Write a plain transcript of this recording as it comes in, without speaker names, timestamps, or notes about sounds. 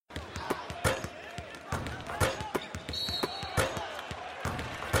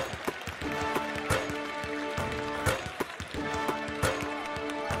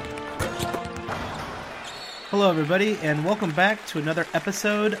Hello, everybody, and welcome back to another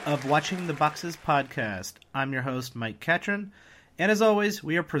episode of Watching the Boxes podcast. I'm your host, Mike Catron, and as always,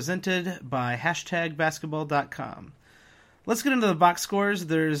 we are presented by #basketball.com. Let's get into the box scores.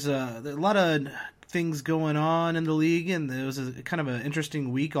 There's a lot of things going on in the league, and it was kind of an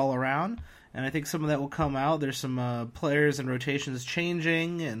interesting week all around, and I think some of that will come out. There's some players and rotations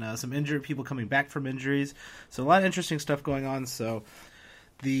changing, and some injured people coming back from injuries, so a lot of interesting stuff going on, so...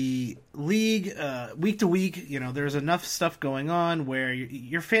 The league, week to week, there's enough stuff going on where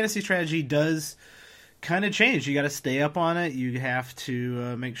your fantasy strategy does kind of change. You got to stay up on it. You have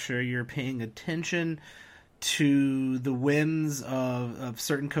to make sure you're paying attention to the wins of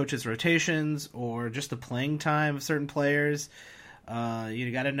certain coaches' rotations or just the playing time of certain players.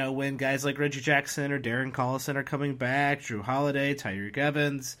 You got to know when guys like Reggie Jackson or Darren Collison are coming back, Drew Holiday, Tyreek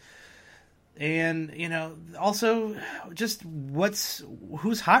Evans. And, also just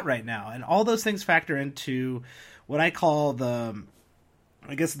who's hot right now. And all those things factor into what I call the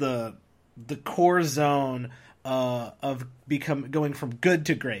core zone of going from good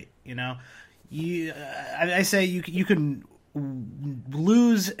to great. I say you can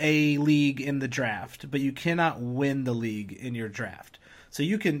lose a league in the draft, but you cannot win the league in your draft. So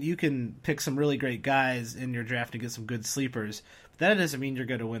you can pick some really great guys in your draft and get some good sleepers. But that doesn't mean you're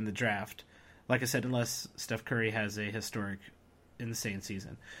going to win the draft. Like I said, unless Steph Curry has a historic, insane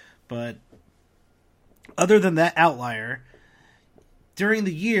season. But other than that outlier, during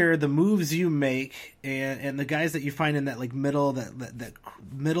the year, the moves you make and the guys that you find in that that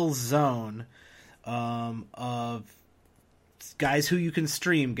middle zone of guys who you can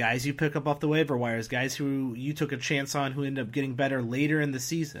stream, guys you pick up off the waiver wires, guys who you took a chance on who end up getting better later in the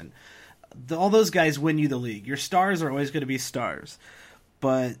season, all those guys win you the league. Your stars are always going to be stars.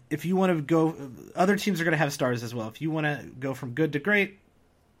 But if you want to go, other teams are going to have stars as well. If you want to go from good to great,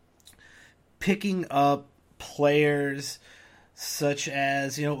 picking up players such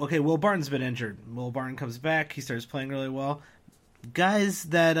as, Will Barton's been injured. Will Barton comes back. He starts playing really well. Guys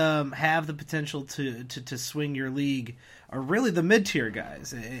that have the potential to swing your league are really the mid-tier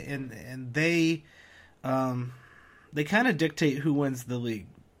guys. And they kind of dictate who wins the league.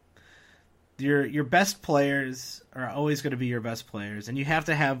 Your best players are always going to be your best players, and you have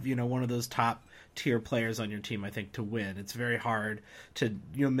to have one of those top tier players on your team, I think, to win. It's very hard to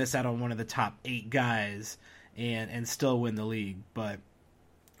miss out on one of the top 8 guys and still win the league. But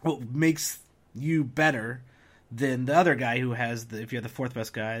what makes you better than the other guy who has if you're the 4th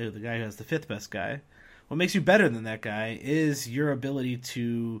best guy, or the guy who has the 5th best guy, what makes you better than that guy is your ability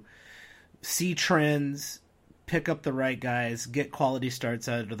to see trends, pick up the right guys, get quality starts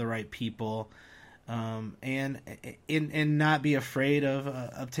out of the right people, and not be afraid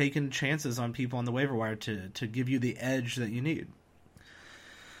of taking chances on people on the waiver wire to give you the edge that you need.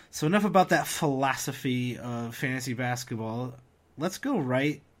 So enough about that philosophy of fantasy basketball. Let's go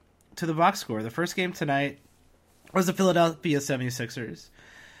right to the box score. The first game tonight was the Philadelphia 76ers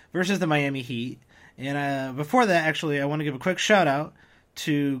versus the Miami Heat. And before that, actually, I want to give a quick shout out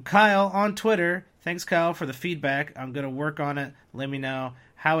to Kyle on Twitter. Thanks, Kyle, for the feedback. I'm going to work on it. Let me know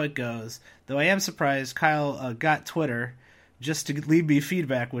how it goes. Though I am surprised Kyle got Twitter just to leave me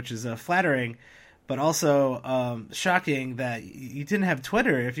feedback, which is flattering, but also shocking that you didn't have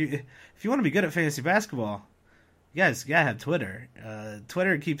Twitter. If you want to be good at fantasy basketball, you guys got to have Twitter.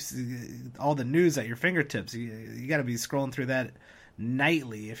 Twitter keeps all the news at your fingertips. You got to be scrolling through that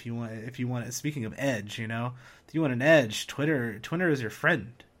nightly if you want it. Speaking of edge, if you want an edge, Twitter is your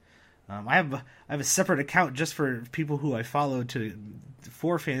friend. I have a separate account just for people who I follow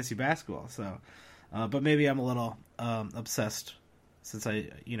for fantasy basketball. So, but maybe I'm a little obsessed since I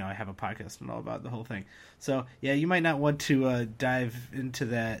have a podcast and all about the whole thing. So yeah, you might not want to dive into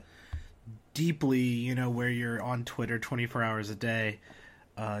that deeply. Where you're on Twitter 24 hours a day,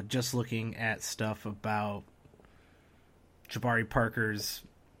 just looking at stuff about Jabari Parker's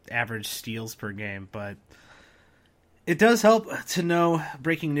average steals per game, but. It does help to know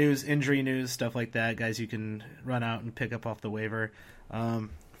breaking news, injury news, stuff like that. Guys you can run out and pick up off the waiver.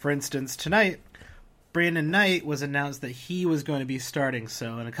 For instance, tonight, Brandon Knight was announced that he was going to be starting.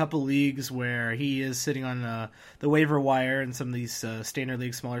 So in a couple leagues where he is sitting on the waiver wire in some of these standard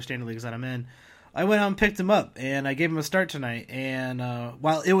leagues, smaller standard leagues that I'm in, I went out and picked him up, and I gave him a start tonight. And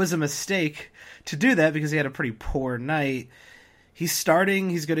while it was a mistake to do that because he had a pretty poor night, he's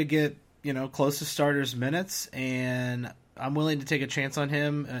starting. He's going to get close to starters minutes, and I'm willing to take a chance on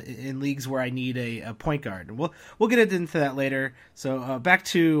him in leagues where I need a point guard. We'll get into that later. So back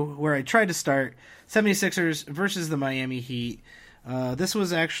to where I tried to start, 76ers versus the Miami Heat. This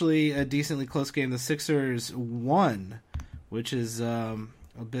was actually a decently close game. The Sixers won, which is a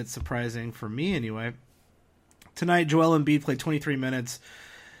bit surprising for me anyway. Tonight, Joel Embiid played 23 minutes,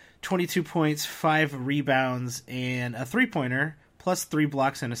 22 points, 5 rebounds, and a three-pointer, plus 3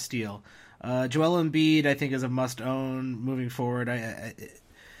 blocks and a steal. Joel Embiid, I think, is a must-own moving forward.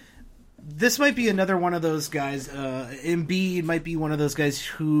 This might be another one of those guys. Embiid might be one of those guys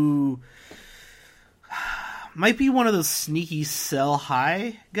who might be one of those sneaky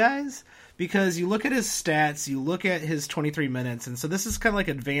sell-high guys, because you look at his stats, you look at his 23 minutes, and so this is kind of like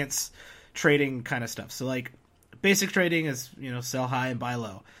advanced trading kind of stuff. So, like, basic trading is, sell high and buy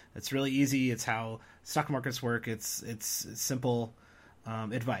low. It's really easy. It's how stock markets work. It's simple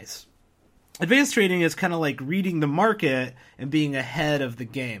advice. Advanced trading is kind of like reading the market and being ahead of the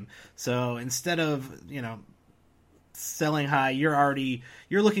game. So instead of, selling high,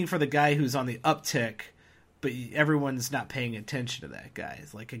 you're looking for the guy who's on the uptick, but everyone's not paying attention to that guy.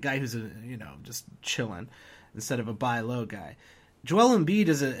 It's like a guy who's just chilling instead of a buy low guy. Joel Embiid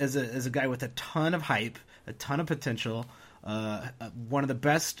is a guy with a ton of hype, a ton of potential, one of the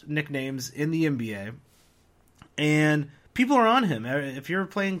best nicknames in the NBA, and people are on him. If you're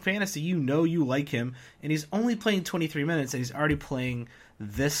playing fantasy, you like him, and he's only playing 23 minutes, and he's already playing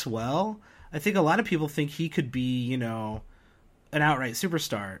this well. I think a lot of people think he could be, an outright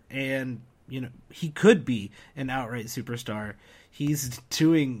superstar, and he could be an outright superstar. He's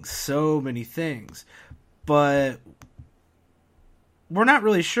doing so many things, but we're not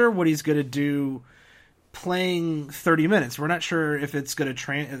really sure what he's going to do playing 30 minutes. We're not sure if it's going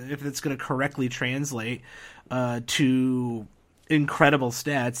to correctly translate to incredible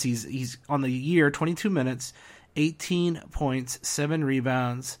stats. He's on the year 22 minutes, 18 points, 7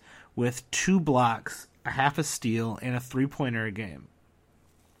 rebounds with 2 blocks, a half a steal, and a 3-pointer a game.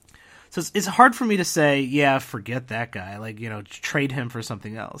 So it's hard for me to say, yeah, forget that guy, trade him for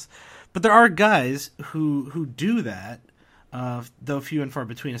something else. But there are guys who do that, though few and far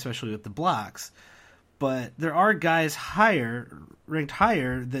between, especially with the blocks. But there are guys ranked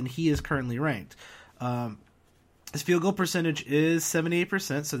higher than he is currently ranked. His field goal percentage is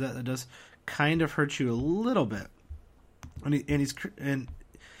 78%, so that does kind of hurt you a little bit. And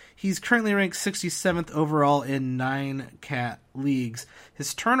he's currently ranked 67th overall in 9 cat leagues.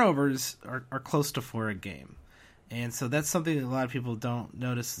 His turnovers are close to 4 a game. And so that's something that a lot of people don't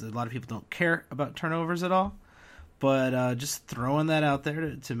notice. A lot of people don't care about turnovers at all. But just throwing that out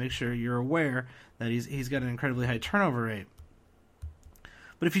there to make sure you're aware that he's got an incredibly high turnover rate.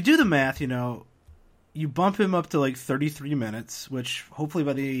 But if you do the math, you bump him up to like 33 minutes, which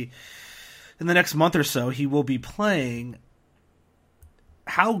hopefully in the next month or so he will be playing.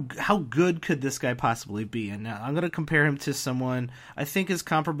 How good could this guy possibly be? And now I'm going to compare him to someone I think is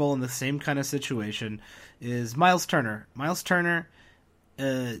comparable in the same kind of situation is Miles Turner. Miles Turner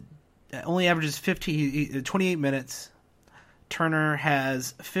only averages 28 minutes. Turner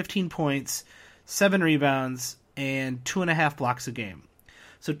has 15 points, 7 rebounds, and 2.5 blocks a game.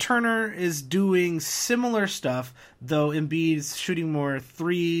 So Turner is doing similar stuff, though Embiid's shooting more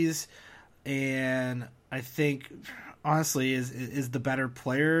threes, and I think, honestly, is the better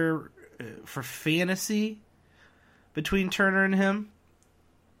player for fantasy between Turner and him.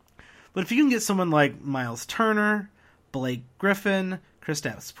 But if you can get someone like Miles Turner, Blake Griffin,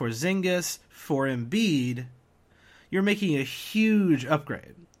 Kristaps Porzingis for Embiid, you're making a huge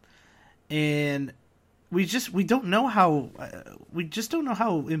upgrade. And we don't know how Embiid's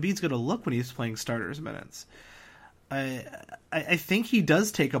going to look when he's playing starters minutes. I think he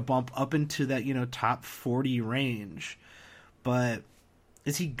does take a bump up into that top 40 range, but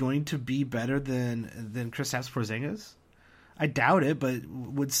is he going to be better than Kristaps Porzingis? I doubt it, but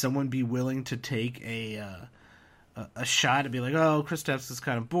would someone be willing to take a shot and be like, oh, Kristaps is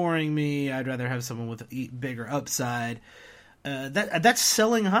kind of boring me. I'd rather have someone with a bigger upside. That's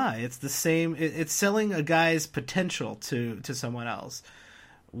selling high. It's the same. It's selling a guy's potential to someone else,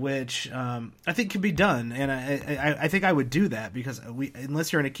 which I think can be done. And I think I would do that because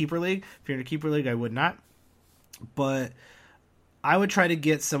unless you're in a keeper league, if you're in a keeper league, I would not. But I would try to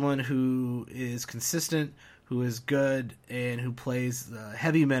get someone who is consistent, who is good, and who plays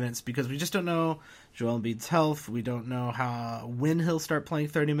heavy minutes because we just don't know Joel Embiid's health. We don't know when he'll start playing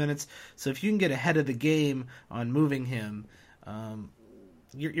 30 minutes. So if you can get ahead of the game on moving him,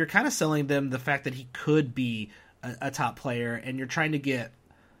 you're kind of selling them the fact that he could be a top player, and you're trying to get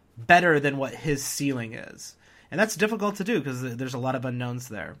better than what his ceiling is. And that's difficult to do because there's a lot of unknowns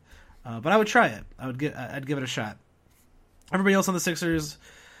there. But I would try it. I'd give it a shot. Everybody else on the Sixers,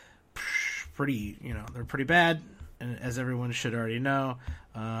 they're pretty bad, and as everyone should already know.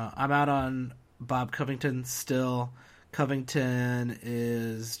 I'm out on Bob Covington still. Covington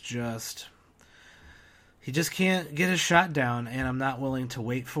is he just can't get his shot down, and I'm not willing to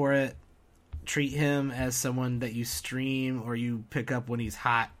wait for it. treat him as someone that you stream or you pick up when he's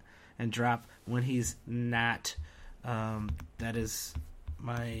hot and drop when he's not. That is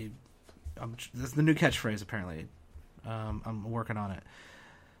that's the new catchphrase, apparently. I'm working on it.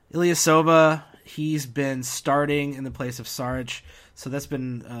 Ilyasova, he's been starting in the place of Saric, so that's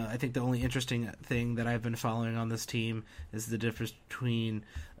been, I think, the only interesting thing that I've been following on this team is the difference between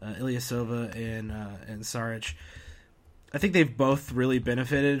Ilyasova and Saric. I think they've both really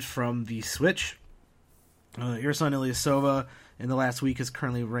benefited from the switch. Ersan Ilyasova in the last week is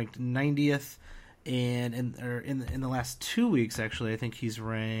currently ranked 90th, and in the last 2 weeks, actually, I think he's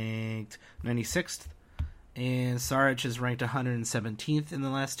ranked 96th. And Saric is ranked 117th in the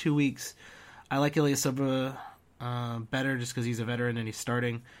last 2 weeks. I like Ilyasova better just because he's a veteran and he's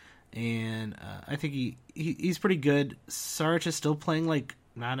starting. And I think he's pretty good. Saric is still playing like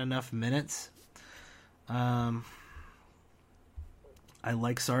not enough minutes. I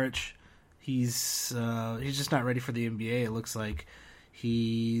like Saric. He's just not ready for the NBA. It looks like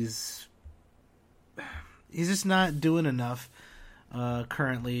he's just not doing enough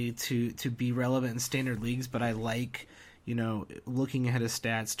currently to be relevant in standard leagues, but I like, looking at his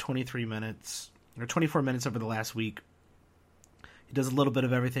stats, 23 minutes or 24 minutes over the last week. He does a little bit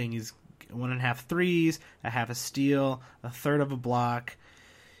of everything. He's 1.5 threes, a half a steal, a third of a block,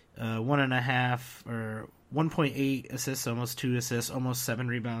 1.5 or 1.8 assists, almost 2 assists, almost 7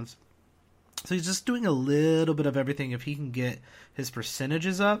 rebounds. So he's just doing a little bit of everything. If he can get his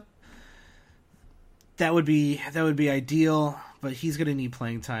percentages up, that would be ideal, but he's going to need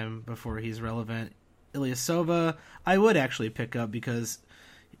playing time before he's relevant. Ilyasova, I would actually pick up because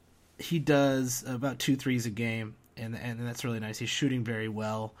he does about 2 threes a game, and that's really nice. He's shooting very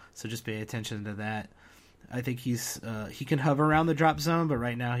well, so just pay attention to that. I think he can hover around the drop zone, but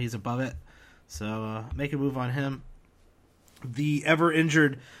right now he's above it, so make a move on him. The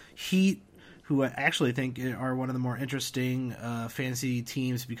ever-injured Heat, who I actually think are one of the more interesting fantasy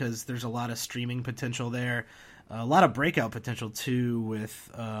teams because there's a lot of streaming potential there. A lot of breakout potential, too, with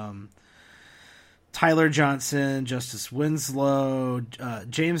Tyler Johnson, Justice Winslow,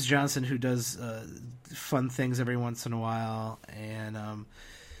 James Johnson, who does fun things every once in a while, and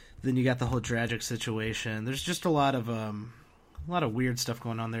then you got the whole Dragic situation. There's just a lot of weird stuff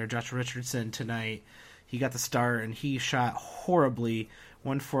going on there. Josh Richardson tonight, he got the start, and he shot horribly,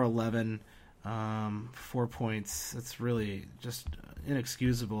 1 for 11. 4 points. That's really just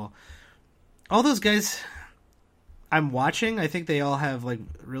inexcusable. All those guys I'm watching, I think they all have like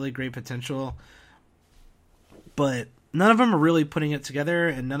really great potential, but none of them are really putting it together,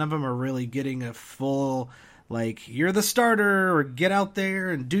 and none of them are really getting a full, like, you're the starter or get out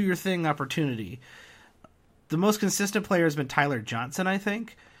there and do your thing opportunity. The most consistent player has been Tyler Johnson, I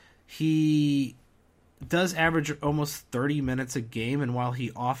think. He does average almost 30 minutes a game, and while he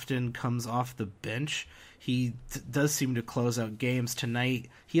often comes off the bench, he does seem to close out games. Tonight,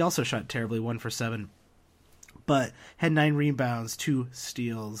 he also shot terribly, 1 for 7, but had 9 rebounds, 2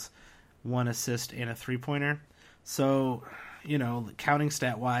 steals, 1 assist, and a 3-pointer. So, counting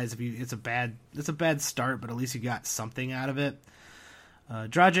stat-wise, it's a bad start, but at least you got something out of it.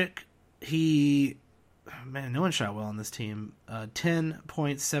 Dragic, no one shot well on this team. 10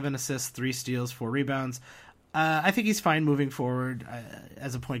 points, 7 assists, 3 steals, 4 rebounds. I think he's fine moving forward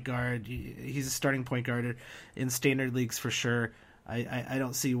as a point guard. He's a starting point guard in standard leagues for sure. I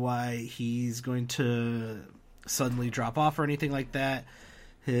don't see why he's going to suddenly drop off or anything like that.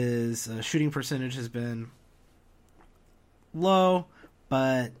 His shooting percentage has been low,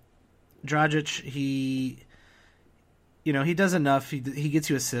 but Dragic, he does enough. He gets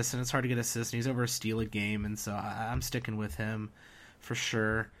you assists, and it's hard to get assists, and he's over a steal a game, and so I'm sticking with him for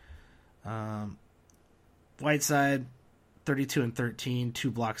sure. Whiteside, 32 and 13,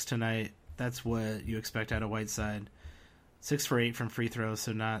 2 blocks tonight. That's what you expect out of Whiteside. 6 for 8 from free throws,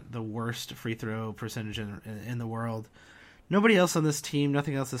 so not the worst free throw percentage in the world. Nobody else on this team,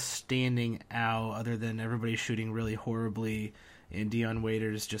 nothing else is standing out other than everybody shooting really horribly, and Dion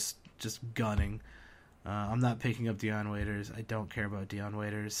Waiters just gunning. I'm not picking up Dion Waiters. I don't care about Dion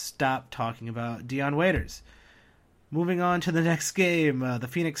Waiters. Stop talking about Dion Waiters. Moving on to the next game, the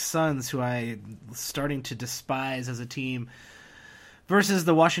Phoenix Suns, who I'm starting to despise as a team, versus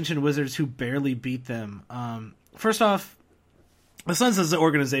the Washington Wizards, who barely beat them. First off, the Suns as an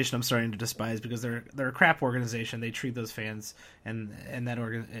organization I'm starting to despise because they're a crap organization. They treat those fans and that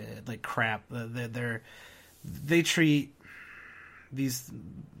like crap. They treat these.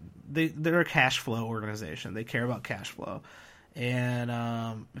 They're a cash flow organization. They care about cash flow. And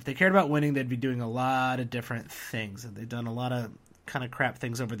if they cared about winning, they'd be doing a lot of different things. And they've done a lot of kind of crap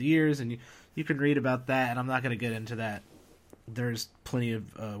things over the years, and you can read about that, and I'm not going to get into that. There's plenty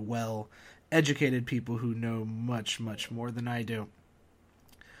of educated people who know much, much more than I do.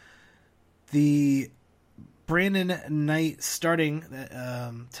 The Brandon Knight starting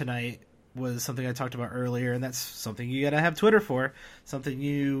tonight was something I talked about earlier, and that's something you gotta have Twitter for, something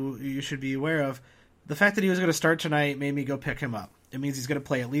you should be aware of. The fact that he was going to start tonight made me go pick him up. It means he's going to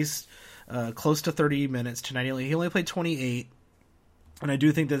play at least close to 30 minutes tonight. He only played 28, and I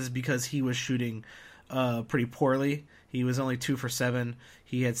do think that is because he was shooting pretty poorly. He was only 2 for 7.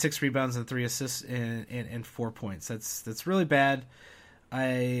 He had 6 rebounds and 3 assists and 4 points. That's really bad.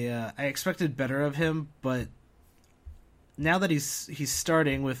 I expected better of him, but now that he's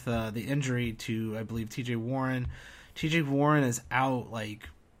starting with the injury to, I believe, TJ Warren is out, like,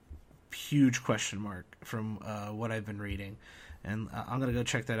 huge question mark from what I've been reading. And I'm going to go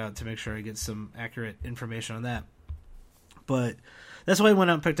check that out to make sure I get some accurate information on that. But that's why I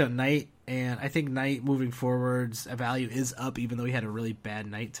went out and picked up Knight, and I think Knight moving forwards, value is up, even though he had a really bad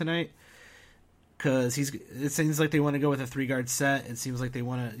night tonight. Because it seems like they want to go with a 3-guard set. It seems like they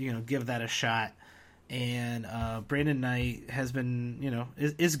want to, give that a shot. And Brandon Knight has been,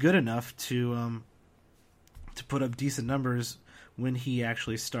 is good enough to put up decent numbers when he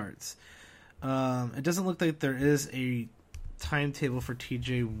actually starts. It doesn't look like there is a timetable for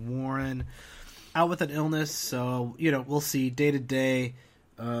TJ Warren, out with an illness, so we'll see day to day.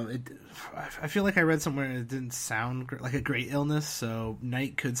 I feel like I read somewhere it didn't sound like a great illness, so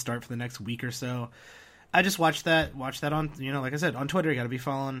Knight could start for the next week or so. I just watch that on, like I said, on Twitter. You got to be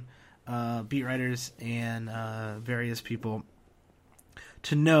following beat writers and various people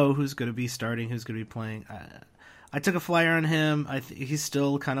to know who's going to be starting, who's going to be playing. I took a flyer on him. He's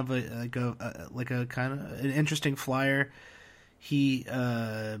still kind of a kind of an interesting flyer.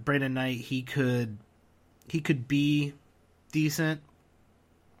 Brandon Knight, he could be decent,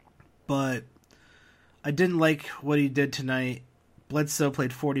 but I didn't like what he did tonight. Bledsoe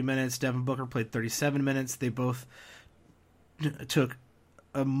played 40 minutes. Devin Booker played 37 minutes. They both took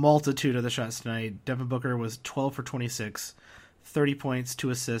a multitude of the shots tonight. Devin Booker was 12 for 26, 30 points, 2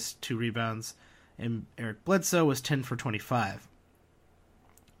 assists, 2 rebounds. And Eric Bledsoe was 10 for 25,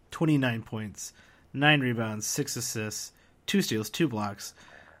 29 points, 9 rebounds, 6 assists, 2 steals, 2 blocks.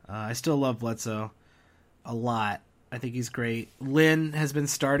 I still love Bledsoe a lot. I think he's great. Lynn has been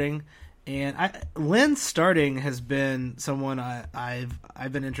starting, and Lynn starting has been someone I've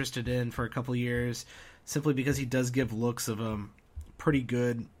been interested in for a couple years, simply because he does give looks of pretty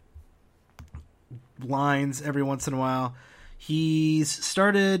good lines every once in a while. He's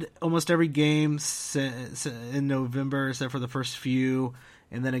started almost every game in November, except for the first few,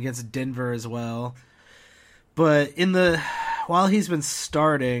 and then against Denver as well. But while he's been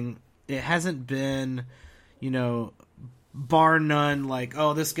starting, it hasn't been, bar none, like,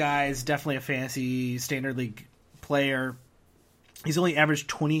 oh, this guy is definitely a fantasy standard league player. He's only averaged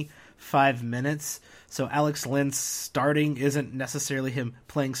 25 minutes, so Alex Lynn starting isn't necessarily him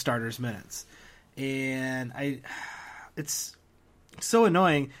playing starters minutes. And it's so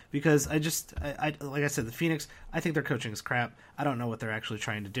annoying because I like I said, the Phoenix, I think their coaching is crap. I don't know what they're actually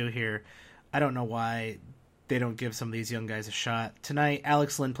trying to do here. I don't know why they don't give some of these young guys a shot. Tonight,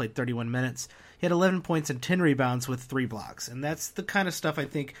 Alex Lynn played 31 minutes. He had 11 points and 10 rebounds with 3 blocks, and that's the kind of stuff I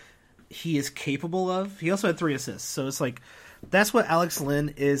think he is capable of. He also had 3 assists, so it's like that's what Alex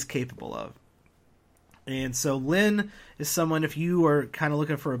Lynn is capable of. And so Lynn is someone, if you are kind of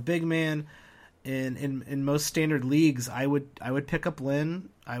looking for a big man, in most standard leagues, I would pick up Lynn.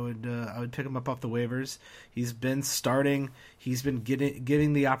 I would pick him up off the waivers. He's been starting. He's been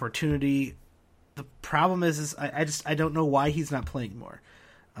getting the opportunity. The problem is I don't know why he's not playing more.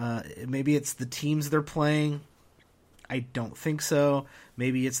 Maybe it's the teams they're playing. I don't think so.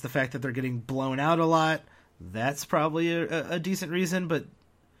 Maybe it's the fact that they're getting blown out a lot. That's probably a decent reason, but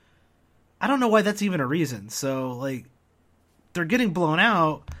I don't know why that's even a reason. So, like, they're getting blown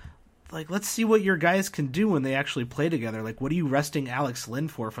out. Like, let's see what your guys can do when they actually play together. Like, what are you resting Alex Lynn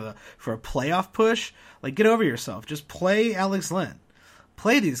for a playoff push? Like, get over yourself. Just play Alex Lynn.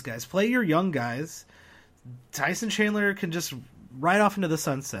 Play these guys. Play your young guys. Tyson Chandler can just ride off into the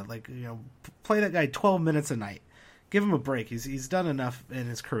sunset. Like, play that guy 12 minutes a night. Give him a break. He's done enough in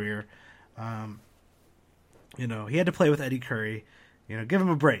his career. He had to play with Eddie Curry. Give him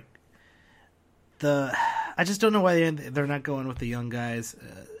a break. I just don't know why they're not going with the young guys.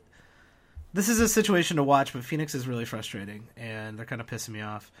 This is a situation to watch, but Phoenix is really frustrating, and they're kind of pissing me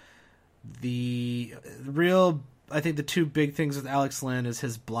off. I think the 2 big things with Alex Lynn is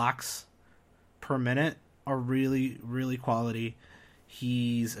his blocks per minute are really, really quality.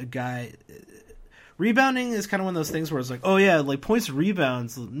 He's a guy. Rebounding is kind of one of those things where it's like, oh yeah, like points and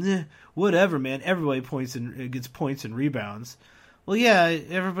rebounds, whatever, man. Everybody gets points and rebounds. well, yeah,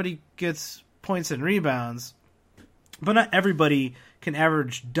 everybody gets points and rebounds, but not everybody can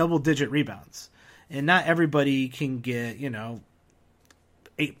average double-digit rebounds. And not everybody can get,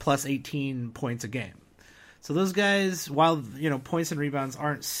 8 plus 18 points a game. So those guys, while, points and rebounds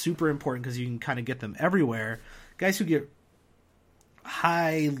aren't super important because you can kind of get them everywhere, guys who get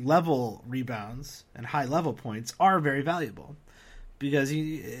high-level rebounds and high-level points are very valuable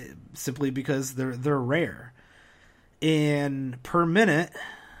simply because they're rare. And per minute,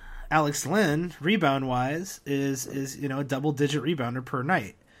 Alex Len, rebound-wise, is a double-digit rebounder per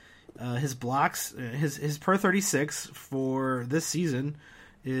night. His blocks, his per 36 for this season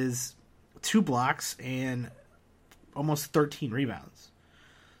is 2 blocks and almost 13 rebounds.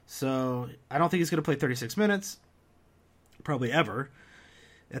 So I don't think he's going to play 36 minutes, probably ever,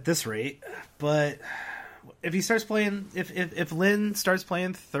 at this rate. But if he starts playing, if Lynn starts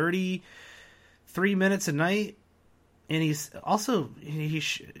playing 33 minutes a night, and he's also he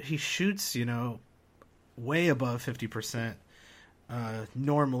shoots way above 50%.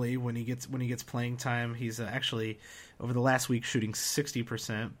 Normally when he gets playing time, he's actually over the last week shooting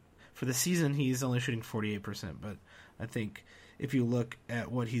 60%. For the season, he's only shooting 48%. But I think if you look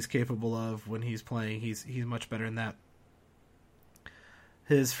at what he's capable of when he's playing, he's much better than that.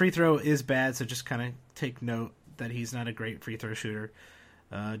 His free throw is bad, so just kind of take note that he's not a great free throw shooter,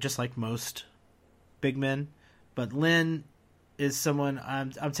 just like most big men. But Lynn is someone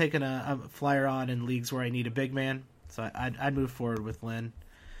I'm taking a flyer on in leagues where I need a big man. So I'd move forward with Lynn.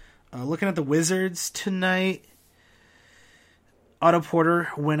 Looking at the Wizards tonight, Otto Porter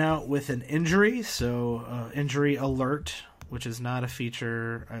went out with an injury, so injury alert, which is not a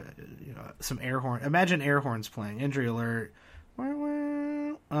feature. Some air horn. Imagine air horns playing. Injury alert.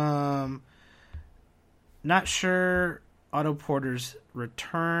 Not sure Otto Porter's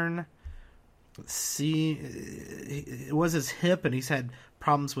return. Let's see. It was his hip, and he's had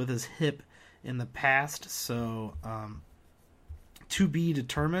problems with his hip in the past, so to be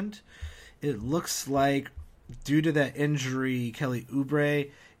determined. It looks like due to that injury, Kelly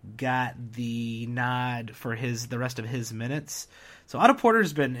Oubre got the nod for the rest of his minutes. So Otto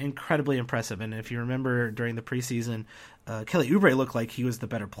Porter's been incredibly impressive, and if you remember during the preseason, Kelly Oubre looked like he was the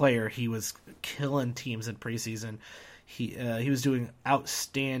better player. He was killing teams in preseason. He was doing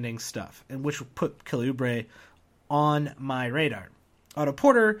outstanding stuff, and which put Kelly Oubre on my radar. Otto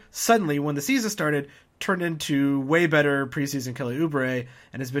Porter, suddenly, when the season started, turned into way better preseason Kelly Oubre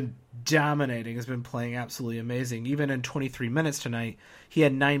and has been dominating, has been playing absolutely amazing. Even in 23 minutes tonight, he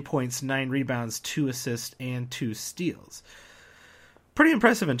had 9 points, 9 rebounds, 2 assists, and 2 steals. Pretty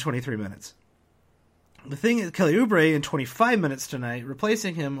impressive in 23 minutes. The thing is, Kelly Oubre in 25 minutes tonight,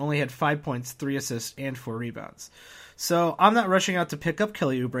 replacing him, only had 5 points, 3 assists, and 4 rebounds. So I'm not rushing out to pick up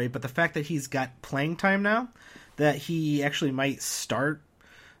Kelly Oubre, but the fact that he's got playing time now, that he actually might start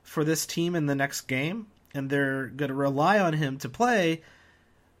for this team in the next game, and they're going to rely on him to play,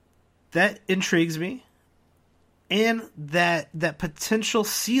 that intrigues me. And that potential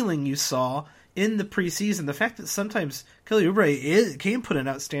ceiling you saw in the preseason, the fact that sometimes Kelly Oubre can put an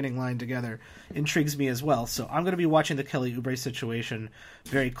outstanding line together, intrigues me as well. So I'm going to be watching the Kelly Oubre situation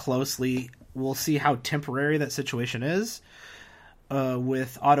very closely. We'll see how temporary that situation is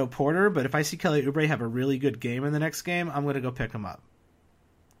with Otto Porter, but if I see Kelly Oubre have a really good game in the next game, I'm going to go pick him up.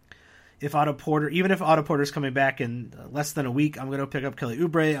 Even if Otto Porter's coming back in less than a week, I'm going to pick up Kelly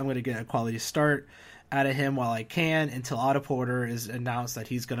Oubre. I'm going to get a quality start out of him while I can until Otto Porter is announced that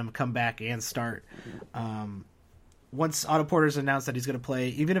he's going to come back and start. Once Otto Porter's announced that he's going to play,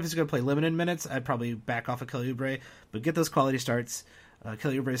 even if he's going to play limited minutes, I'd probably back off of Kelly Oubre, but get those quality starts.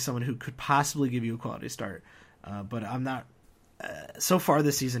 Kelly Oubre is someone who could possibly give you a quality start, but I'm not. So far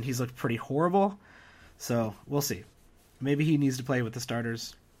this season, he's looked pretty horrible, so we'll see. Maybe he needs to play with the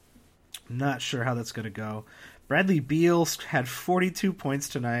starters. Not sure how that's going to go. Bradley Beal had 42 points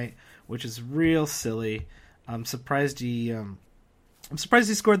tonight, which is real silly. I'm surprised he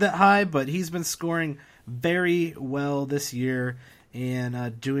scored that high, but he's been scoring very well this year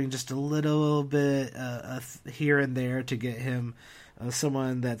and doing just a little bit here and there to get him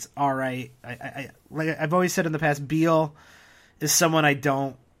someone that's all right. Like I've always said in the past, Beal is someone I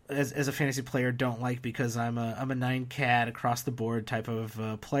don't, as a fantasy player, don't like because I'm a 9 cat across the board type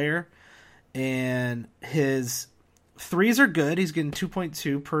of player, and his threes are good. He's getting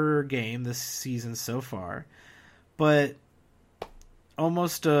 2.2 per game this season so far, but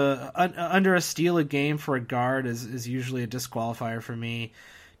almost under a steal a game for a guard is usually a disqualifier for me.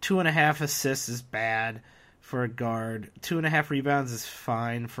 2.5 assists is bad for a guard. 2.5 rebounds is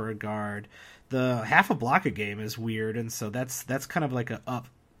fine for a guard. The half a block a game is weird, and so that's kind of like an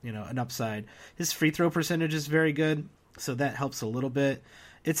upside. His free throw percentage is very good, so that helps a little bit.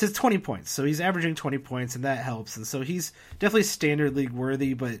 It says 20 points, so he's averaging 20 points, and that helps. And so he's definitely standard league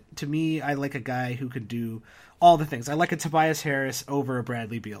worthy, but to me, I like a guy who can do all the things. I like a Tobias Harris over a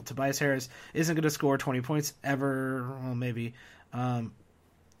Bradley Beal. Tobias Harris isn't going to score 20 points ever, well, maybe.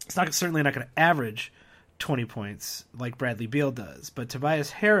 It's certainly not going to average 20 points like Bradley Beal does, but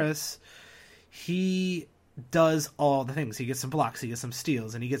Tobias Harris, he does all the things. He gets some blocks, he gets some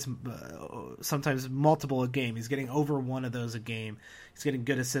steals, and he gets sometimes multiple a game. He's getting over one of those a game. He's getting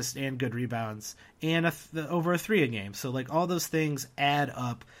good assists and good rebounds, and over a 3 a game. So like all those things add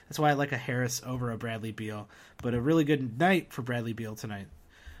up. That's why I like a Harris over a Bradley Beal. But a really good night for Bradley Beal tonight,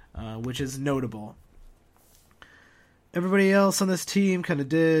 which is notable. Everybody else on this team kind of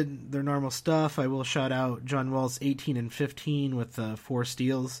did their normal stuff. I will shout out John Wall's 18 and 15 with 4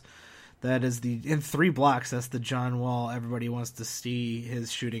 steals. That is in 3 blocks. That's the John Wall everybody wants to see.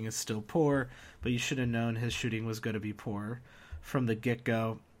 His shooting is still poor, but you should have known his shooting was going to be poor from the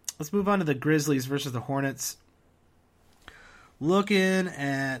get-go. Let's move on to the Grizzlies versus the Hornets. Looking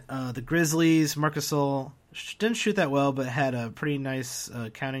at the Grizzlies, Marc Gasol didn't shoot that well, but had a pretty nice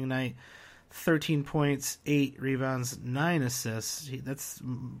counting night. 13 points, 8 rebounds, 9 assists. That's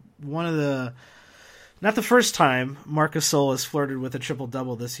one of the... Not the first time Marc Gasol has flirted with a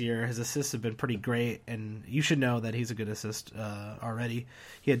triple-double this year. His assists have been pretty great, and you should know that he's a good assist already.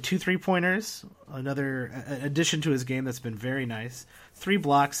 He had 2 3-pointers, another addition to his game that's been very nice, 3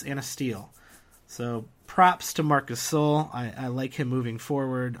 blocks, and a steal. So props to Marc Gasol. I like him moving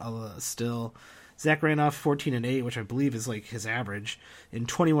forward still. Zach Randolph, 14 and 8, which I believe is like his average, in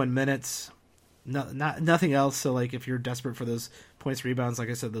 21 minutes. Nothing else, so like if you're desperate for those points, rebounds,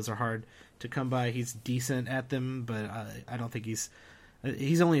 like I said, those are hard to come by. He's decent at them, but I don't think he's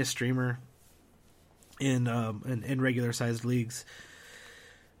only a streamer in regular sized leagues.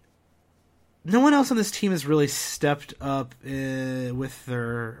 No one else on this team has really stepped up with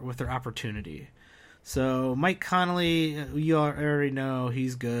their opportunity. So Mike Conley, you already know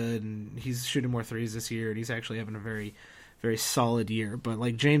he's good, and he's shooting more threes this year, and he's actually having a very, very solid year. But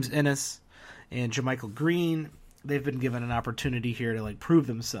like James Ennis and JaMychal Green, they've been given an opportunity here to like prove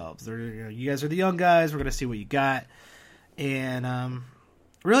themselves. You guys are the young guys. We're going to see what you got. And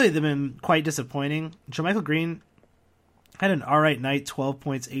really, they've been quite disappointing. JaMychal Green had an all right night, 12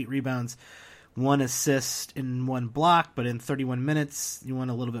 points, 8 rebounds, 1 assist in 1 block. But in 31 minutes, you want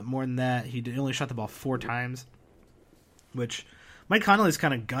a little bit more than that. He only shot the ball 4 times, which Mike Conley's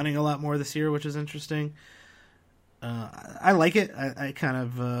kind of gunning a lot more this year, which is interesting. I like it. I'm kind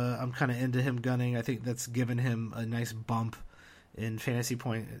of into him gunning. I think that's given him a nice bump in fantasy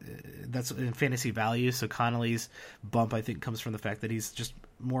that's in fantasy value. So Connolly's bump, I think, comes from the fact that he's just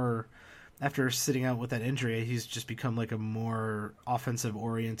more, after sitting out with that injury, he's just become like a more offensive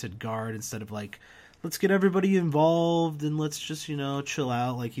oriented guard instead of like, let's get everybody involved and let's just, chill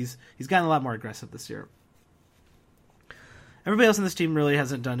out. Like he's gotten a lot more aggressive this year. Everybody else on this team really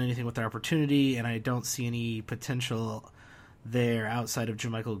hasn't done anything with their opportunity, and I don't see any potential there outside of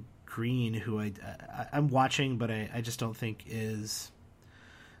JaMychal Green, who I'm watching, but I just don't think is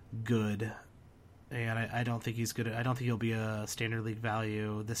good. And I don't think he's good. I don't think he'll be a standard league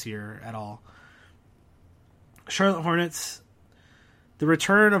value this year at all. Charlotte Hornets, the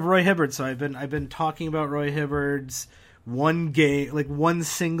return of Roy Hibbert. So I've been talking about Roy Hibbert's one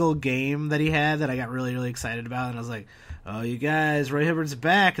single game that he had that I got really, really excited about, and I was like, oh, you guys, Roy Hibbert's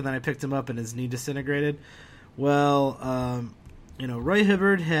back, and then I picked him up and his knee disintegrated. Well, Roy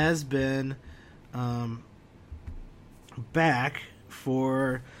Hibbert has been back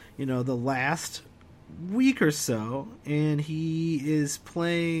for, the last week or so, and he is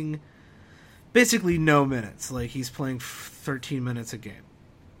playing basically no minutes. Like, he's playing 13 minutes a game.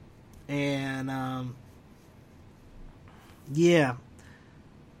 And, yeah,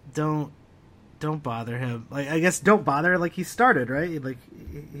 don't bother him. Like, I guess don't bother. Like, he started, right? Like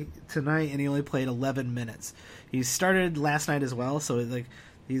tonight, and he only played 11 minutes. He started last night as well, so like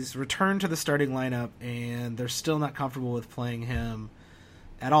he's returned to the starting lineup, and they're still not comfortable with playing him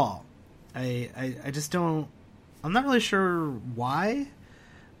at all. I just don't. I'm not really sure why.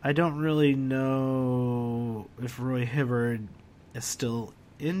 I don't really know if Roy Hibbert is still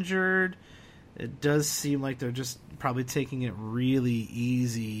injured. It does seem like they're just probably taking it really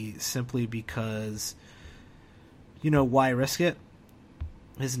easy simply because, why risk it?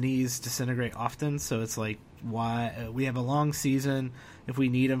 His knees disintegrate often, so it's like, why? We have a long season. If we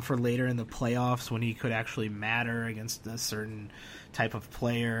need him for later in the playoffs when he could actually matter against a certain type of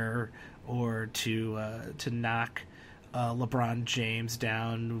player, or to knock LeBron James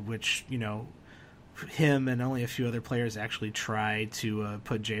down, which, him and only a few other players actually try to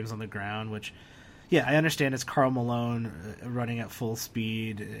put James on the ground, which yeah, I understand it's Karl Malone running at full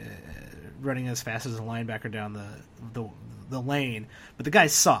speed, running as fast as a linebacker down the lane, but the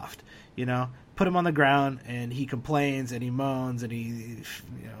guy's soft, you know. Put him on the ground, and he complains and he moans and he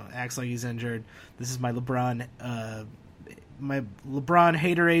acts like he's injured. This is my LeBron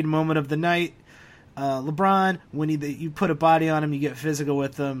haterade moment of the night. LeBron, when you put a body on him, you get physical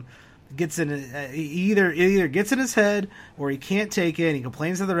with him. He either gets in his head or he can't take it. And he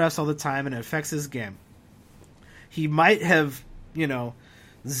complains to the refs all the time, and it affects his game. He might have,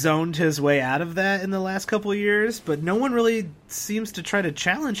 zoned his way out of that in the last couple of years, but no one really seems to try to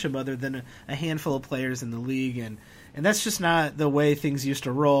challenge him other than a handful of players in the league, and that's just not the way things used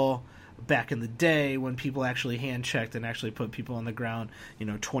to roll back in the day when people actually hand-checked and actually put people on the ground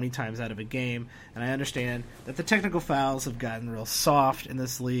 20 times out of a game. And I understand that the technical fouls have gotten real soft in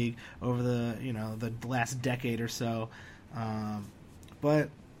this league over the last decade or so, but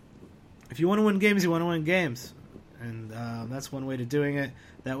if you want to win games, you want to win games, and that's one way to doing it.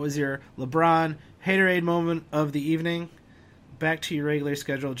 That was your LeBron haterade moment of the evening. Back to your regularly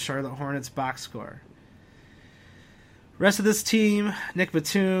scheduled Charlotte Hornets box score. Rest of this team, Nick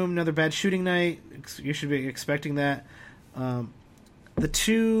Batum, another bad shooting night. You should be expecting that. The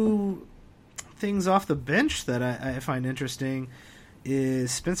two things off the bench that I find interesting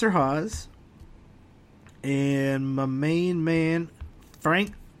is Spencer Hawes and my main man,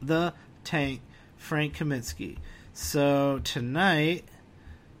 Frank the Tank, Frank Kaminsky. So tonight,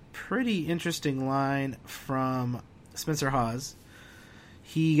 pretty interesting line from Spencer Hawes.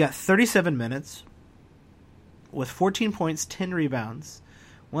 He got 37 minutes with 14 points, 10 rebounds,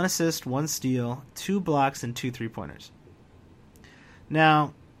 1 assist, 1 steal, 2 blocks, and 2 3-pointers.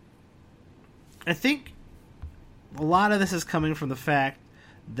 Now, I think a lot of this is coming from the fact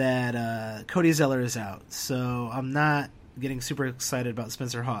that Cody Zeller is out, so I'm not getting super excited about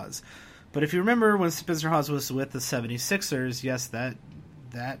Spencer Hawes. But if you remember when Spencer Hawes was with the 76ers, yes, that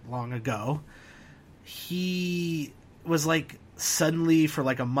long ago, he was suddenly for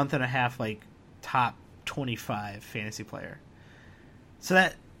a month and a half top 25 fantasy player. So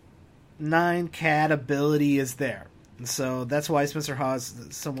that 9 cat ability is there. And so that's why Spencer Hawes,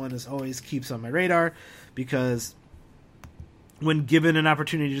 someone who always keeps on my radar, because when given an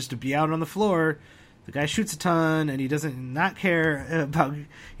opportunity just to be out on the floor, the guy shoots a ton, and he does not care about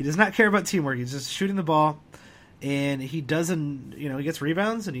teamwork. He's just shooting the ball, and he doesn't, he gets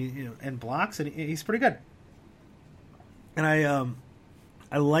rebounds and he and blocks, and he's pretty good. And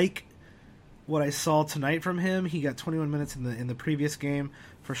I like what I saw tonight from him. He got 21 minutes in the previous game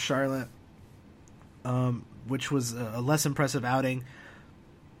for Charlotte, which was a less impressive outing.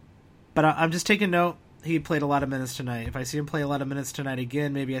 But I'm just taking note. He played a lot of minutes tonight. If I see him play a lot of minutes tonight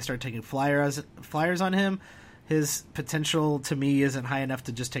again, maybe I start taking flyers on him. His potential to me isn't high enough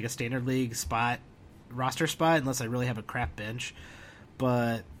to just take a standard league roster spot unless I really have a crap bench.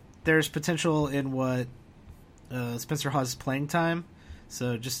 But there's potential in what Spencer Hawes' playing time.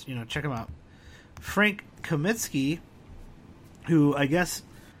 So just check him out. Frank Kaminsky, who I guess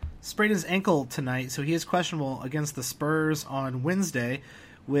sprained his ankle tonight, so he is questionable against the Spurs on Wednesday,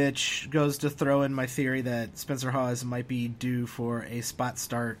 which goes to throw in my theory that Spencer Hawes might be due for a spot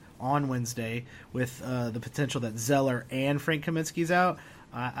start on Wednesday with the potential that Zeller and Frank Kaminsky's out.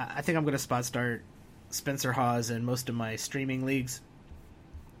 I think I'm going to spot start Spencer Hawes in most of my streaming leagues.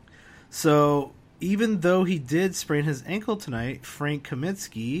 So even though he did sprain his ankle tonight, Frank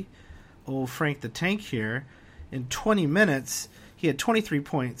Kaminsky, old Frank the Tank here, in 20 minutes, he had 23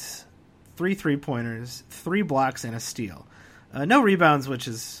 points, 3 3-pointers, 3 blocks, and a steal. No rebounds, which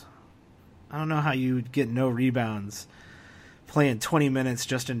is... I don't know how you would get no rebounds playing 20 minutes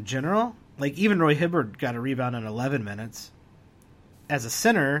just in general. Even Roy Hibbert got a rebound in 11 minutes. As a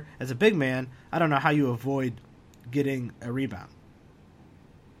center, as a big man, I don't know how you avoid getting a rebound.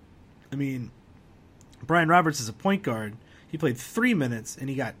 I mean, Brian Roberts is a point guard. He played 3 minutes, and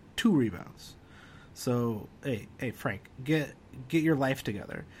he got 2 rebounds. So, hey, Frank, get your life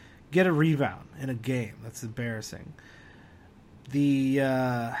together. Get a rebound in a game. That's embarrassing. The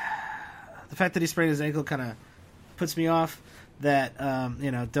fact that he sprained his ankle kind of puts me off. That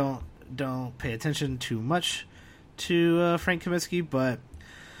don't pay attention too much to Frank Kaminsky, but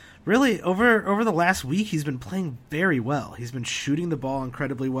really over the last week he's been playing very well. He's been shooting the ball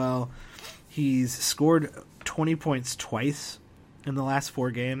incredibly well. He's scored 20 points twice in the last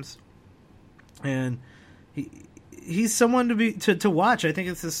 4 games, and he's someone to watch. I think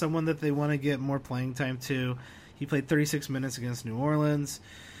this is someone that they want to get more playing time to. He played 36 minutes against New Orleans.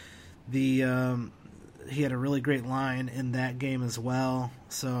 He had a really great line in that game as well.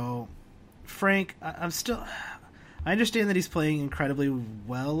 So, Frank, I understand that he's playing incredibly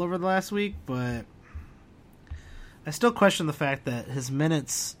well over the last week, but I still question the fact that his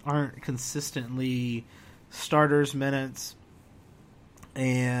minutes aren't consistently starters minutes,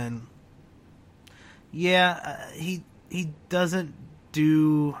 and he doesn't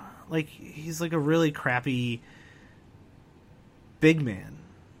do, like, he's like a really crappy big man.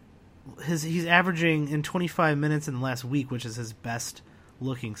 He's averaging in 25 minutes in the last week, which is his best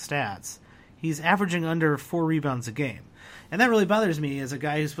looking stats. He's averaging under 4 rebounds a game, and that really bothers me as a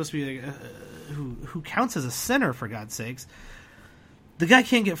guy who's supposed to be who counts as a center, for God's sakes. The guy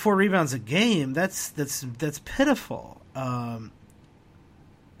can't get 4 rebounds a game. That's pitiful.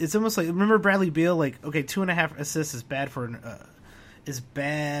 It's almost like, remember Bradley Beal? Like, okay, 2.5 assists is bad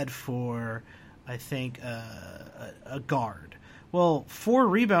for I think a guard. Well, 4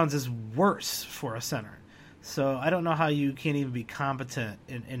 rebounds is worse for a center. So I don't know how you can't even be competent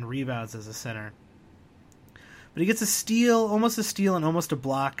in rebounds as a center. But he gets almost a steal, and almost a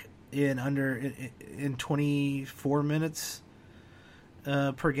block in 24 minutes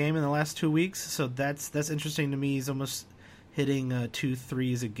per game in the last 2 weeks. So that's interesting to me. He's almost hitting 2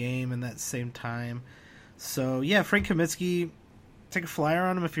 threes a game in that same time. So yeah, Frank Kaminsky, take a flyer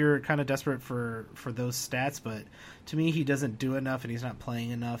on him if you're kind of desperate for those stats. But to me, he doesn't do enough, and he's not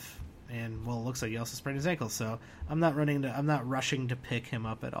playing enough. And, well, it looks like he also sprained his ankle, so I'm not rushing to pick him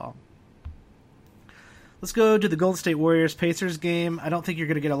up at all. Let's go to the Golden State Warriors-Pacers game. I don't think you're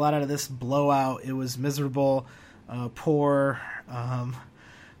going to get a lot out of this blowout. It was miserable, poor.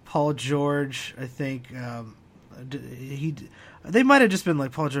 Paul George, I think, they might have just been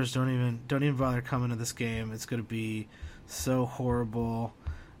like, Paul George, don't even bother coming to this game. It's going to be so horrible.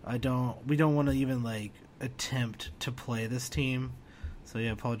 We don't want to even like attempt to play this team. So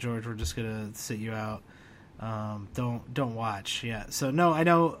yeah, Paul George, we're just gonna sit you out. Don't watch. Yeah. So no, I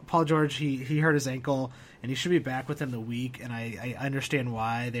know Paul George. He hurt his ankle, and he should be back within the week. And I understand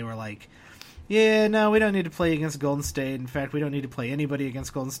why they were like, yeah, no, we don't need to play against Golden State. In fact, we don't need to play anybody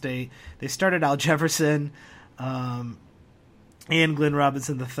against Golden State. They started Al Jefferson, and Glenn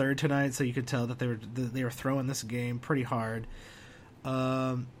Robinson III tonight, so you could tell that they were throwing this game pretty hard.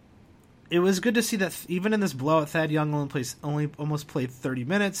 It was good to see that even in this blowout, Thad Young only almost played 30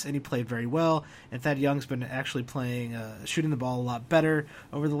 minutes, and he played very well. And Thad Young's been actually playing, shooting the ball a lot better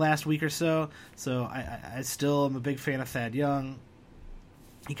over the last week or so. So I still am a big fan of Thad Young.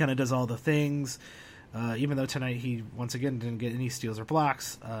 He kind of does all the things. Even though tonight he once again didn't get any steals or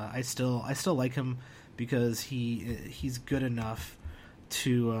blocks, I still like him because he's good enough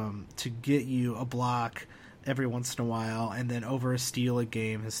to get you a block every once in a while, and then over a steal a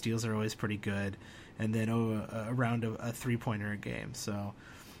game. His steals are always pretty good, and then around a 3-pointer a game. So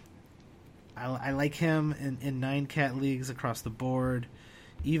I like him in 9-cat leagues across the board,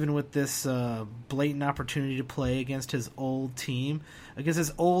 even with this blatant opportunity to play against his old team, against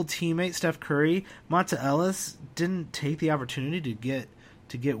his old teammate Steph Curry. Monta Ellis didn't take the opportunity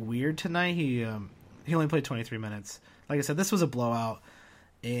to get weird tonight. He only played 23 minutes. Like I said, this was a blowout,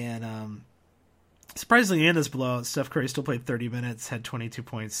 and surprisingly, in this blowout, Steph Curry still played 30 minutes, had 22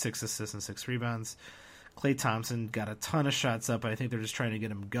 points, 6 assists, and 6 rebounds. Klay Thompson got a ton of shots up, but I think they're just trying to get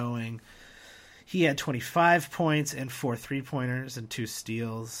him going. He had 25 points and 4 3-pointers and 2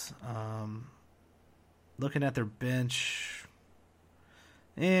 steals. Looking at their bench,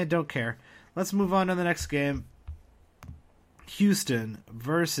 don't care. Let's move on to the next game. Houston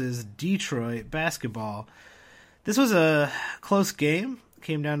versus Detroit basketball. This was a close game.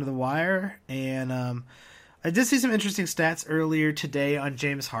 Came down to the wire, and I did see some interesting stats earlier today on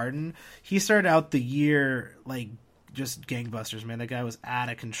James Harden. He started out the year like just gangbusters, man. That guy was out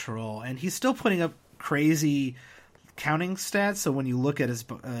of control, and he's still putting up crazy counting stats. So when you look at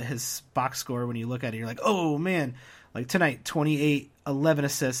his box score, when you look at it, you're like, oh man, like tonight, 28, 11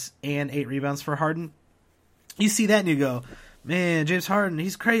 assists, and 8 rebounds for Harden. You see that and you go, man, James Harden,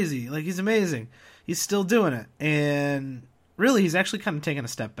 he's crazy. Like, he's amazing. He's still doing it, and really, he's actually kind of taken a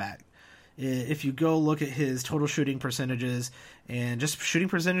step back. If you go look at his total shooting percentages and just shooting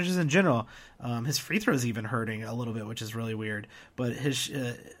percentages in general, his free throws even hurting a little bit, which is really weird. But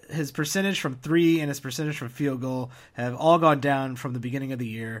his percentage from 3 and his percentage from field goal have all gone down from the beginning of the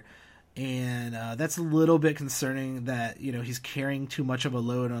year. And that's a little bit concerning that, he's carrying too much of a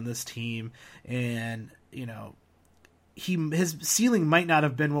load on this team. And, his ceiling might not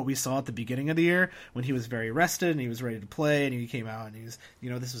have been what we saw at the beginning of the year when he was very rested and he was ready to play and he came out and he was,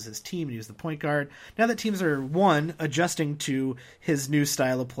 this was his team and he was the point guard. Now that teams are, adjusting to his new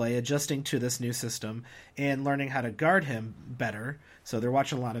style of play, adjusting to this new system, and learning how to guard him better. So they're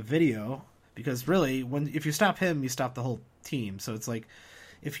watching a lot of video because really, if you stop him, you stop the whole team. So it's like,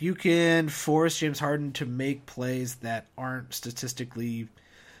 if you can force James Harden to make plays that aren't statistically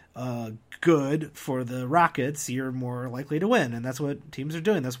good for the Rockets, you're more likely to win, and that's what teams are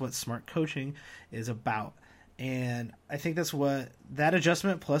doing. That's what smart coaching is about. And I think that's what that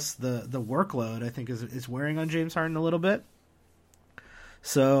adjustment plus the workload I think is wearing on James Harden a little bit.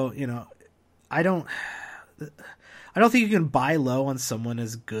 So, I don't think you can buy low on someone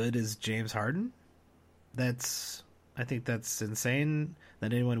as good as James Harden. I think that's insane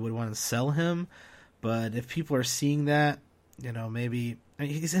that anyone would want to sell him. But if people are seeing that, maybe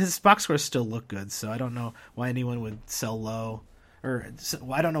his box scores still look good. So I don't know why anyone would sell low, or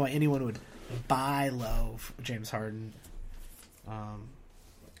I don't know why anyone would buy low for James Harden.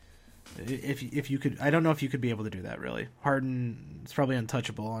 If you could, I don't know if you could be able to do that. Really, Harden is probably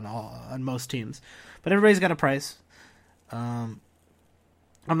untouchable on most teams, but everybody's got a price. I'm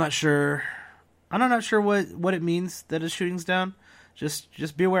not sure. I'm not sure what it means that his shooting's down.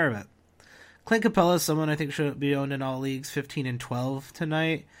 Just be aware of it. Clint Capella is someone I think should be owned in all leagues. 15 and 12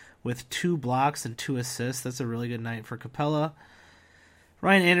 tonight with 2 blocks and 2 assists. That's a really good night for Capella.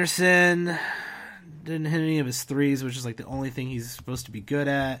 Ryan Anderson didn't hit any of his threes, which is like the only thing he's supposed to be good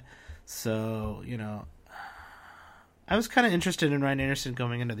at. So, I was kind of interested in Ryan Anderson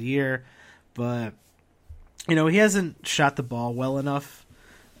going into the year, but, he hasn't shot the ball well enough,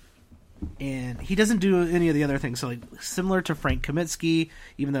 and he doesn't do any of the other things. So, like, similar to Frank Kaminsky,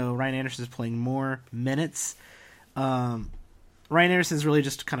 even though Ryan Anderson is playing more minutes, Ryan Anderson is really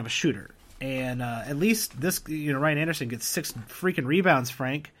just kind of a shooter. And at least this, Ryan Anderson gets 6 freaking rebounds,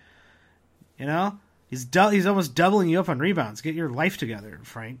 Frank. He's almost doubling you up on rebounds. Get your life together,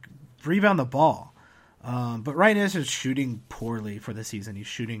 Frank. Rebound the ball. But Ryan Anderson is shooting poorly for the season. He's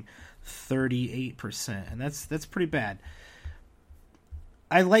shooting 38%, and that's pretty bad.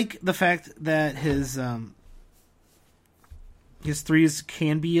 I like the fact that his threes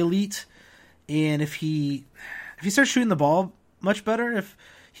can be elite, and if he starts shooting the ball much better, if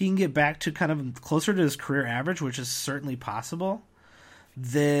he can get back to kind of closer to his career average, which is certainly possible,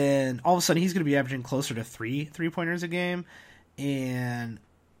 then all of a sudden he's going to be averaging closer to 3-pointers a game, and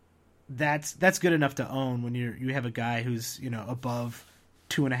that's good enough to own when you have a guy who's above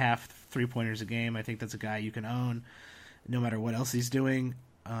 2.5 3-pointers a game. I think that's a guy you can own no matter what else he's doing.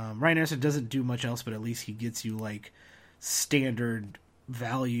 Ryan Anderson doesn't do much else, but at least he gets you like standard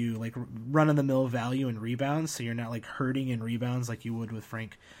value, like run-of-the-mill value in rebounds, so you're not like hurting in rebounds like you would with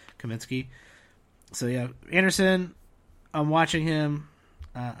Frank Kaminsky. So yeah, Anderson, I'm watching him.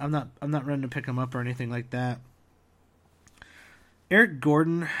 I'm not running to pick him up or anything like that. Eric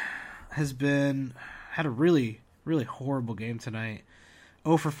Gordon had a really, really horrible game tonight.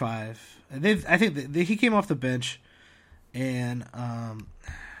 0 for 5. I think he came off the bench, and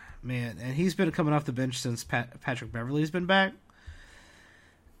and he's been coming off the bench since Patrick Beverley's been back.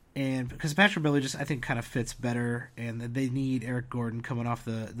 And because Patrick Beverley just, I think, kind of fits better, and they need Eric Gordon coming off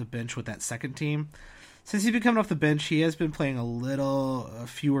the bench with that second team. Since he's been coming off the bench, he has been playing a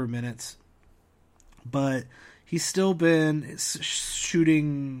fewer minutes, but he's still been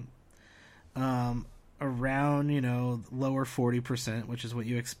shooting around, lower 40%, which is what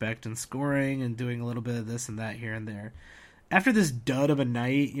you expect, and scoring and doing a little bit of this and that here and there. After this dud of a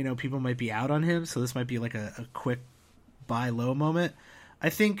night, people might be out on him, so this might be like a quick buy low moment. I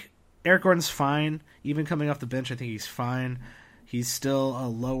think Eric Gordon's fine. Even coming off the bench, I think he's fine. He's still a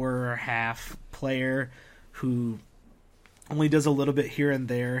lower half player who only does a little bit here and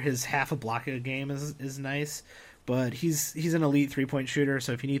there. His half a block a game is nice, but he's an elite 3-point shooter,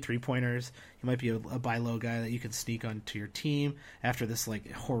 so if you need 3-pointers, he might be a buy low guy that you can sneak onto your team after this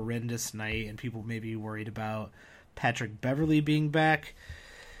like horrendous night, and people may be worried about Patrick Beverley being back.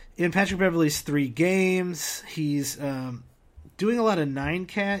 In Patrick Beverley's 3 games, he's doing a lot of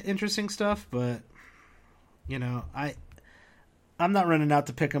 9-cat interesting stuff, but I'm not running out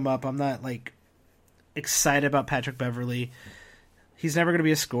to pick him up. I'm not like excited about Patrick Beverley. He's never going to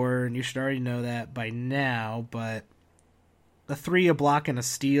be a scorer, and you should already know that by now, but a 3, a block, and a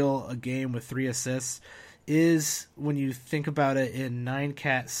steal a game with 3 assists is, when you think about it in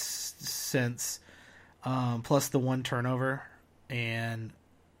 9-cat sense, plus the 1 turnover, and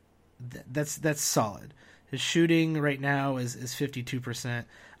that's solid. His shooting right now is 52%.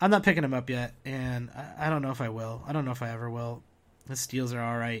 I'm not picking him up yet, and I don't know if I will. I don't know if I ever will. His steals are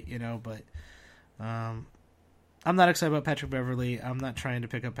all right, but I'm not excited about Patrick Beverley. I'm not trying to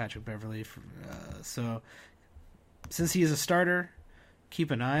pick up Patrick Beverley. So since he is a starter,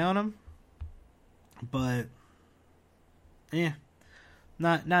 keep an eye on him. But,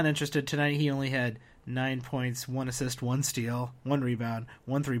 not interested. Tonight he only had 9 points, 1 assist, 1 steal, 1 rebound,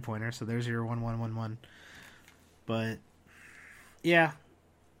 1 3-pointer. So there's your 1-1-1-1. But yeah,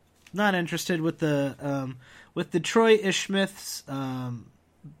 not interested with the with Troy Ish-Smith's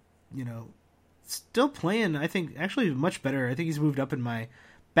still playing, I think, actually much better. I think he's moved up in my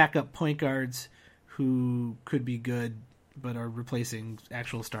backup point guards who could be good but are replacing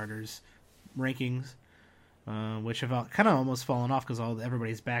actual starters rankings, which have kind of almost fallen off because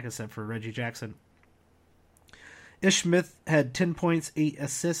everybody's back except for Reggie Jackson. Ish Smith had 10 points, 8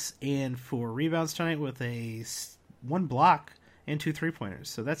 assists, and 4 rebounds tonight with 1 block and 2 3-pointers.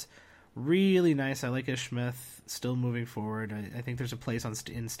 So that's really nice. I like Ish Smith still moving forward. I think there's a place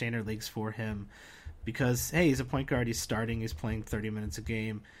in standard leagues for him because, hey, he's a point guard. He's starting. He's playing 30 minutes a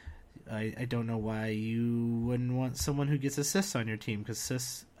game. I don't know why you wouldn't want someone who gets assists on your team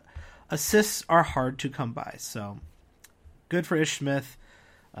because assists are hard to come by. So good for Ish Smith.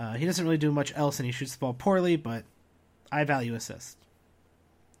 He doesn't really do much else, and he shoots the ball poorly, but I value assists.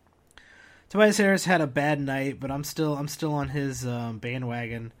 Tobias Harris had a bad night, but I'm still on his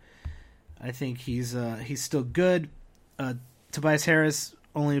bandwagon. I think he's still good. Tobias Harris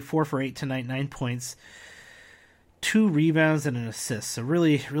only 4 for 8 tonight, 9 points, 2 rebounds and an assist. So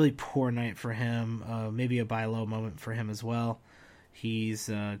really, really poor night for him. Maybe a buy low moment for him as well. He's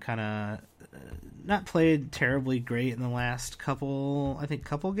kind of not played terribly great in the last couple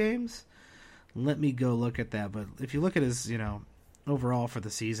games. Let me go look at that. But if you look at his, overall for the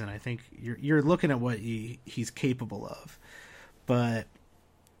season, I think you're looking at what he's capable of. But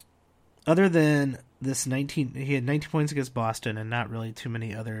other than this he had 19 points against Boston and not really too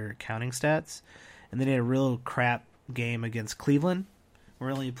many other counting stats. And then he had a real crap game against Cleveland where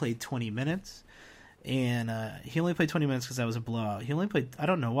he only played 20 minutes. And he only played 20 minutes because that was a blowout. I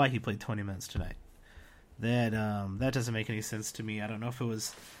don't know why he played 20 minutes tonight. That doesn't make any sense to me. I don't know if it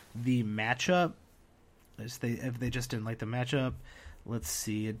was the matchup. If they just didn't like the matchup. Let's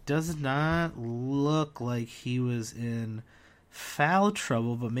see. It does not look like he was in foul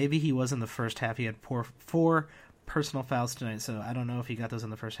trouble, but maybe he was in the first half. He had 4 personal fouls tonight, so I don't know if he got those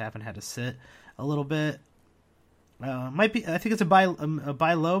in the first half and had to sit a little bit. Might be. I think it's a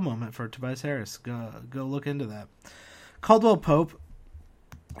buy low moment for Tobias Harris. Go look into that. Caldwell Pope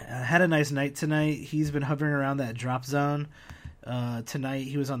had a nice night tonight. He's been hovering around that drop zone. Tonight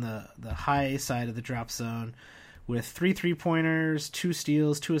he was on the high side of the drop zone with 3 3-pointers, 2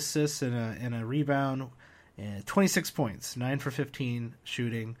 steals, 2 assists, and a rebound, and 26 points, 9 for 15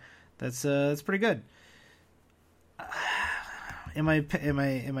 shooting. That's pretty good. Am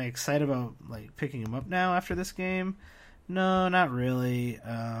I excited about picking him up now after this game? No, not really.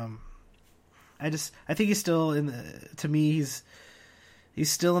 I think he's still to me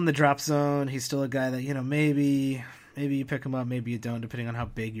he's still in the drop zone. He's still a guy that maybe you pick him up, maybe you don't, depending on how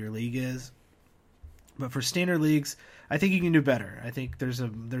big your league is. But for standard leagues, I think you can do better. I think there's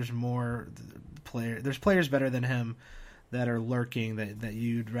players better than him that are lurking that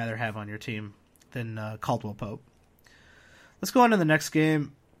you'd rather have on your team than Caldwell Pope. Let's go on to the next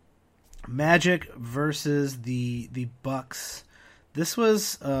game. Magic versus the Bucks. This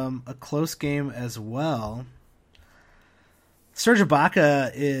was a close game as well. Serge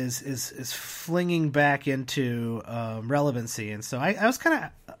Ibaka is flinging back into relevancy, and so I was kind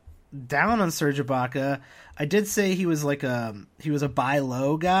of down on Serge Ibaka. I did say he was a buy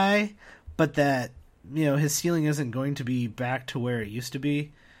low guy, but that his ceiling isn't going to be back to where it used to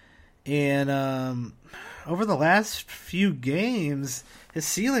be. And over the last few games, his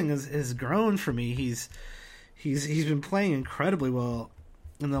ceiling has grown for me. He's been playing incredibly well.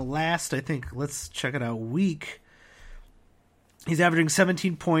 In the last, I think, let's check it out, week, he's averaging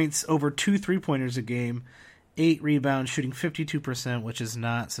 17 points, over 2 3-pointers a game, 8 rebounds, shooting 52%, which is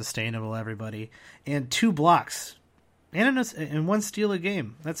not sustainable, everybody, and 2 blocks, and 1 steal a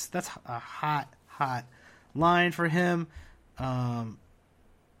game. That's a hot line for him.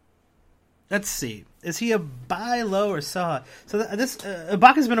 Let's see. Is he a buy low or sell high? So this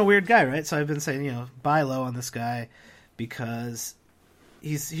Ibaka's been a weird guy, right? So I've been saying, buy low on this guy because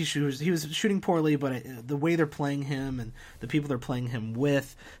he was shooting poorly, but the way they're playing him and the people they're playing him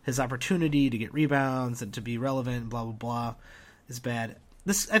with, his opportunity to get rebounds and to be relevant, blah blah blah, is bad.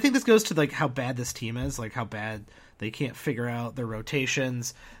 I think this goes to how bad this team is, how bad they can't figure out their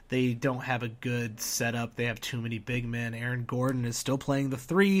rotations. They don't have a good setup. They have too many big men. Aaron Gordon is still playing the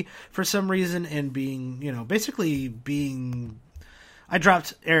 3 for some reason and I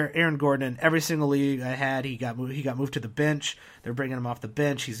dropped Aaron Gordon in every single league I had. He got moved to the bench. They're bringing him off the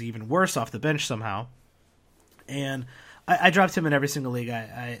bench. He's even worse off the bench somehow. And I dropped him in every single league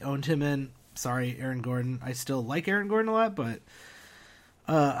I owned him in. Sorry, Aaron Gordon. I still like Aaron Gordon a lot, but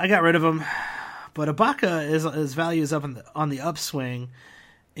I got rid of him. But Ibaka his value is up on the upswing,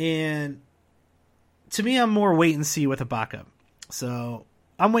 and to me, I'm more wait and see with Ibaka. So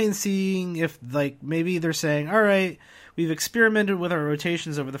I'm waiting seeing if like maybe they're saying, all right, we've experimented with our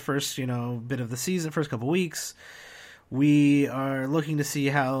rotations over the first bit of the season, first couple weeks. We are looking to see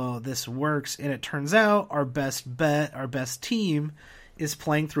how this works, and it turns out our best bet, our best team, is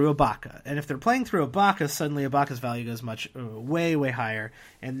playing through Ibaka. And if they're playing through Ibaka, suddenly Ibaka's value goes way, way higher,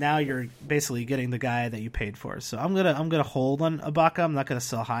 and now you're basically getting the guy that you paid for. So I'm gonna hold on Ibaka. I'm not gonna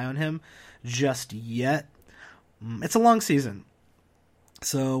sell high on him just yet. It's a long season,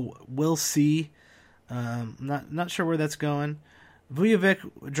 so we'll see. Not sure where that's going.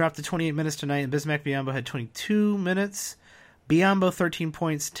 Vujovic dropped to 28 minutes tonight, and Bismack Biyombo had 22 minutes. Biyombo 13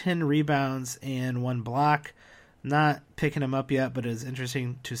 points, 10 rebounds, and 1 block. Not picking him up yet, but it's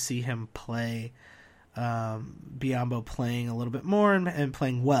interesting to see him play. Biyombo playing a little bit more and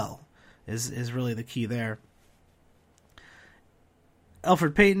playing well is really the key there.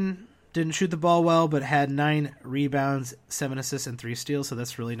 Elfrid Payton didn't shoot the ball well, but had 9 rebounds, 7 assists, and 3 steals, so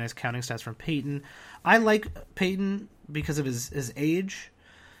that's really nice counting stats from Payton. I like Payton because of his age.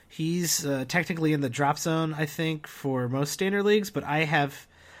 He's technically in the drop zone, I think, for most standard leagues, but I've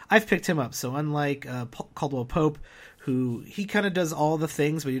picked him up. So unlike Caldwell Pope, who he kind of does all the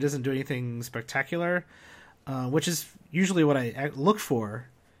things, but he doesn't do anything spectacular, which is usually what I look for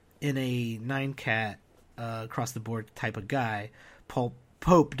in a 9-cat across the board type of guy.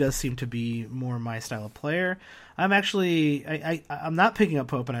 Pope does seem to be more my style of player. I'm actually I'm not picking up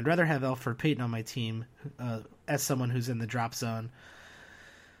Pope, and I'd rather have Elfrid Payton on my team as someone who's in the drop zone.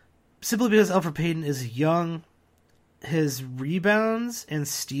 Simply because Elfrid Payton is young, his rebounds and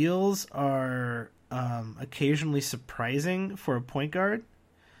steals are occasionally surprising for a point guard,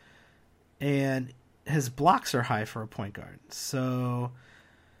 and his blocks are high for a point guard. So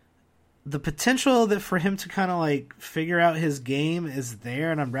the potential that for him to kind of like figure out his game is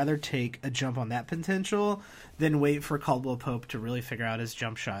there, and I'd rather take a jump on that potential than wait for Caldwell Pope to really figure out his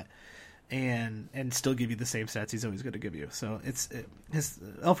jump shot and still give you the same stats he's always going to give you. So his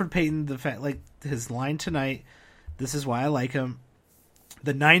Elfrid Payton, the fact like his line tonight, this is why I like him.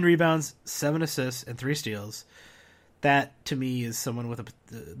 The 9 rebounds, 7 assists, and 3 steals. That to me is someone with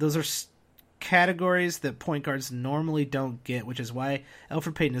those are categories that point guards normally don't get, which is why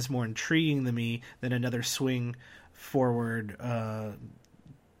Elfrid Payton is more intriguing to me than another swing forward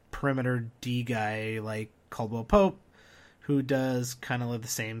perimeter D guy like Caldwell Pope, who does kind of the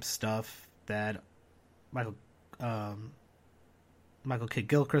same stuff that Michael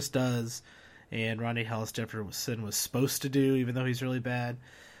Kidd-Gilchrist does and Ronnie Hollis Jefferson was supposed to do, even though he's really bad.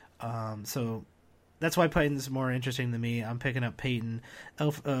 So that's why Payton's more interesting to me. I'm picking up Payton.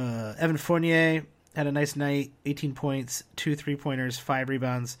 Evan Fournier had a nice night, 18 points, 2 3-pointers, 5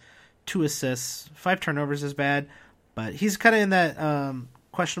 rebounds, 2 assists. 5 turnovers is bad, but he's kind of in that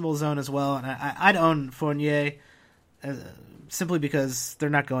questionable zone as well. And I'd own Fournier simply because they're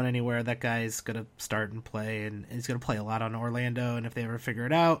not going anywhere. That guy's going to start and play, and he's going to play a lot on Orlando, and if they ever figure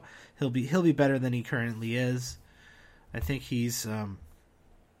it out, he'll be better than he currently is. I think he's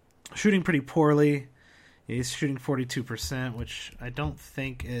shooting pretty poorly. He's shooting 42%, which I don't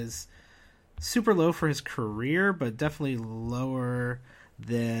think is super low for his career, but definitely lower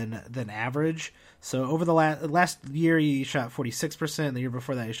than average. So over the last year, he shot 46%, and the year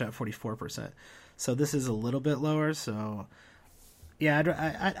before that, he shot 44%. So this is a little bit lower. So yeah,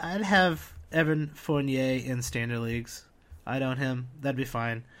 I'd have Evan Fournier in standard leagues. I'd own him. That'd be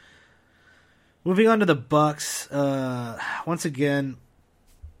fine. Moving on to the Bucks. Once again,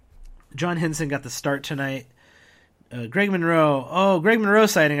 John Henson got the start tonight. Greg Monroe. Oh, Greg Monroe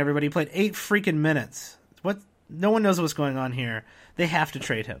sighting, everybody. He played 8 freaking minutes. What? No one knows what's going on here. They have to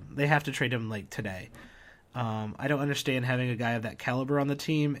trade him. They have to trade him like today. I don't understand having a guy of that caliber on the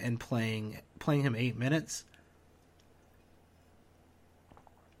team and playing him 8 minutes.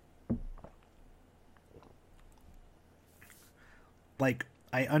 Like,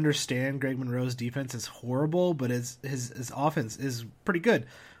 I understand Greg Monroe's defense is horrible, but his offense is pretty good.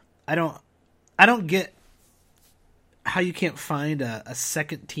 I don't get how you can't find a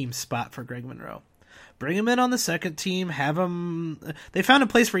second team spot for Greg Monroe. Bring him in on the second team. Have him. They found a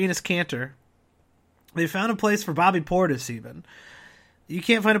place for Enes Kanter. They found a place for Bobby Portis. Even you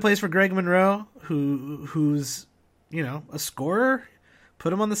can't find a place for Greg Monroe, who's a scorer.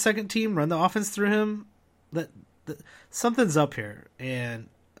 Put him on the second team. Run the offense through him. Something's up here, and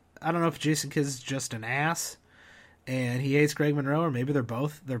I don't know if Jason Kidd's just an ass and he hates Greg Monroe, or maybe they're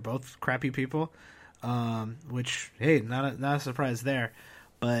both crappy people. Which, hey, not a surprise there.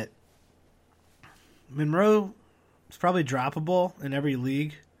 But Monroe is probably droppable in every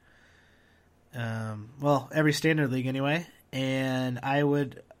league. Every standard league anyway. And I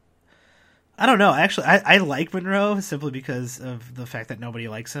would I don't know. Actually, I like Monroe simply because of the fact that nobody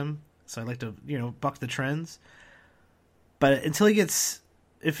likes him. So I like to, buck the trends. But until he gets,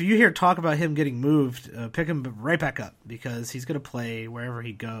 if you hear talk about him getting moved, pick him right back up because he's going to play wherever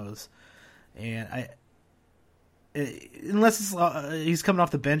he goes. And unless he's coming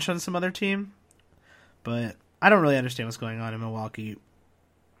off the bench on some other team. But I don't really understand what's going on in Milwaukee.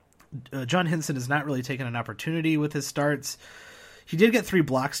 John Henson has not really taken an opportunity with his starts. He did get 3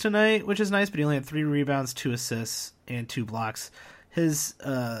 blocks tonight, which is nice, but he only had 3 rebounds, 2 assists, and 2 blocks. His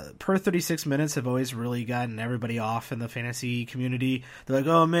per 36 minutes have always really gotten everybody off in the fantasy community. They're like,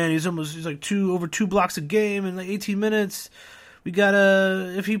 oh man, he's like over 2 blocks a game in like 18 minutes. We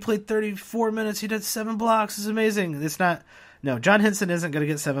gotta, if he played 34 minutes, he'd have 7 blocks. It's amazing. It's not, no, John Henson isn't going to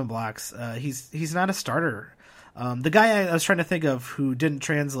get 7 blocks. He's not a starter. The guy I was trying to think of who didn't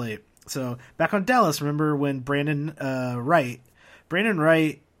translate. So back on Dallas, remember when Brandon Wright's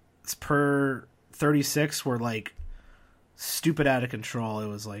per 36 were like stupid out of control. It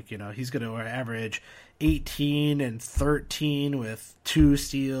was like, he's going to average 18 and 13 with 2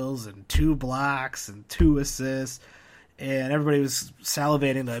 steals and 2 blocks and 2 assists. And everybody was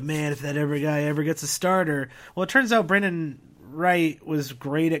salivating like, man, if that guy ever gets a starter. Well, it turns out Brandon Wright was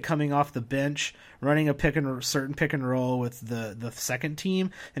great at coming off the bench, running a certain pick and roll with the second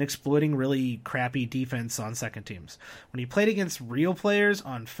team, and exploiting really crappy defense on second teams. When he played against real players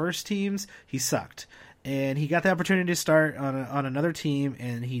on first teams, he sucked, and he got the opportunity to start on another team,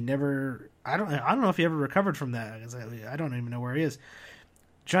 and he never. I don't know if he ever recovered from that. I don't even know where he is.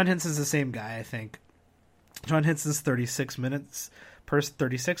 John Henson's the same guy, I think. John Henson's 36 minutes per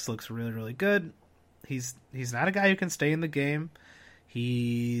 36 looks really, really good. He's not a guy who can stay in the game.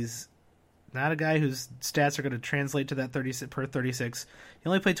 He's not a guy whose stats are going to translate to that 36 per 36. He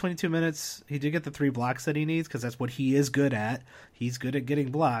only played 22 minutes. He did get the 3 blocks that he needs because that's what he is good at. He's good at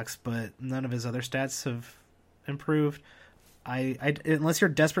getting blocks, but none of his other stats have improved. Unless you're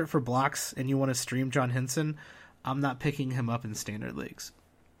desperate for blocks and you want to stream John Henson, I'm not picking him up in standard leagues.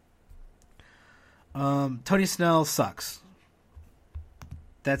 Tony Snell sucks.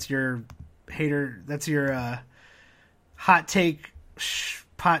 That's your hater. That's your hot take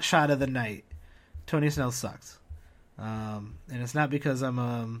pot shot of the night. Tony Snell sucks. And it's not because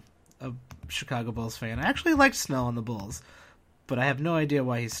I'm a Chicago Bulls fan. I actually liked Snell on the Bulls, but I have no idea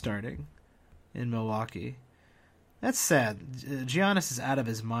why he's starting in Milwaukee. That's sad. Giannis is out of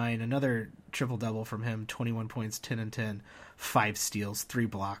his mind. Another triple-double from him. 21 points, 10 and 10, 5 steals, 3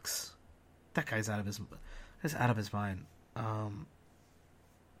 blocks. That guy's out of his mind.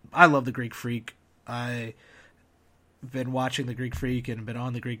 I love the Greek Freak. I've been watching the Greek Freak and been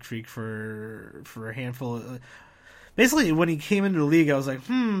on the Greek Freak for a handful. Basically, when he came into the league, I was like,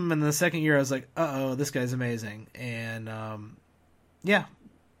 and the second year, I was like, this guy's amazing. And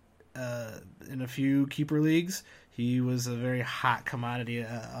in a few keeper leagues, he was a very hot commodity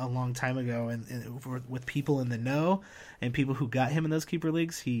a long time ago, and with people in the know and people who got him in those keeper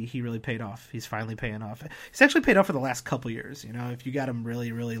leagues, he really paid off. He's finally paying off. He's actually paid off for the last couple years. If you got him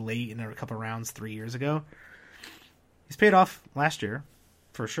really, really late in a couple rounds 3 years ago, he's paid off last year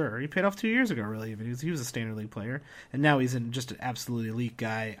for sure. He paid off 2 years ago, really. Even he was a standard league player, and now he's just an absolute elite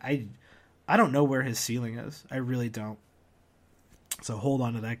guy. I don't know where his ceiling is. I really don't. So hold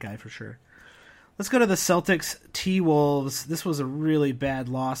on to that guy for sure. Let's go to the Celtics T-Wolves. This was a really bad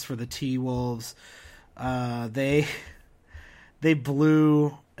loss for the T-Wolves. They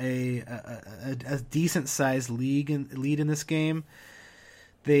blew a decent-sized lead in this game.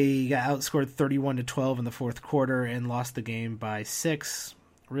 They got outscored 31-12 in the fourth quarter and lost the game by 6.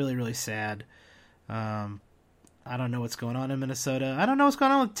 Really, really sad. I don't know what's going on in Minnesota. I don't know what's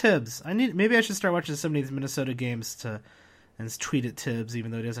going on with Tibbs. Maybe I should start watching some of these Minnesota games and tweet at Tibbs,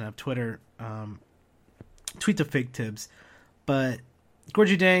 even though he doesn't have Twitter. Tweet to fake Tibbs. But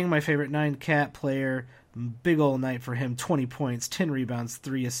Gorgie Dang, my favorite 9-cat player, big old night for him. 20 points, 10 rebounds,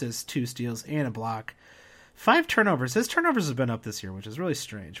 3 assists, 2 steals, and a block. 5 turnovers. His turnovers have been up this year, which is really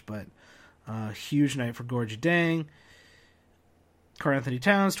strange, but huge night for Gorgie Dang. Karl-Anthony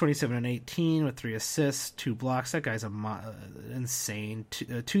Towns, 27 and 18 with 3 assists, 2 blocks. That guy's insane. 2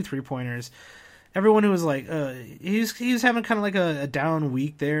 3-pointers. Everyone who was like, he was having kind of like a down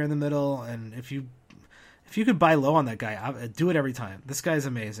week there in the middle, and if you could buy low on that guy, do it every time. This guy's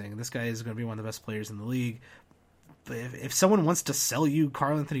amazing. This guy is going to be one of the best players in the league. But if someone wants to sell you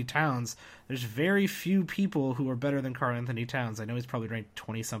Karl-Anthony Towns, there's very few people who are better than Karl-Anthony Towns. I know he's probably ranked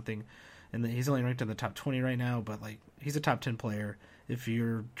 20-something, and he's only ranked in the top 20 right now, but like he's a top 10 player. If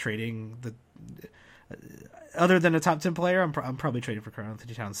you're trading other than a top 10 player, I'm probably trading for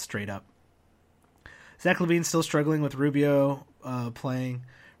Karl-Anthony Towns straight up. Zach LaVine's still struggling with Rubio playing.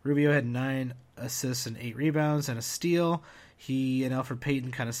 Rubio had 9 assists and 8 rebounds and a steal. He and Elfrid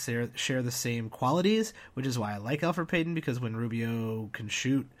Payton kind of share the same qualities, which is why I like Elfrid Payton, because when Rubio can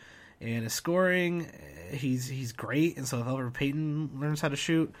shoot and is scoring, he's great. And so if Elfrid Payton learns how to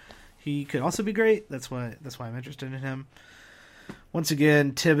shoot, he could also be great. That's why I'm interested in him. Once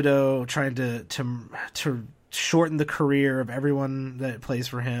again, Thibodeau trying to shorten the career of everyone that plays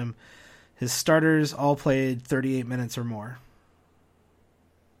for him. His starters all played 38 minutes or more.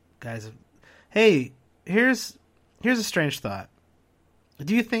 Guys, hey, here's a strange thought.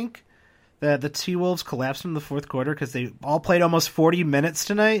 Do you think that the T-Wolves collapsed in the fourth quarter because they all played almost 40 minutes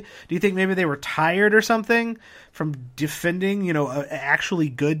tonight? Do you think maybe they were tired or something from defending, an actually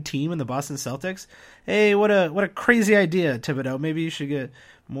good team in the Boston Celtics? Hey, what a crazy idea, Thibodeau. Maybe you should get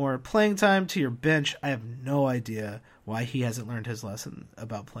more playing time to your bench. I have no idea why he hasn't learned his lesson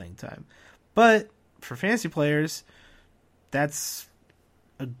about playing time. But for fantasy players, that's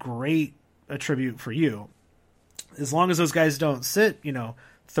a great attribute for you. As long as those guys don't sit,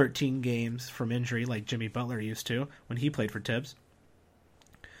 13 games from injury like Jimmy Butler used to when he played for Tibbs.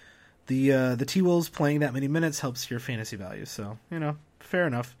 The T-Wolves playing that many minutes helps your fantasy value. So, fair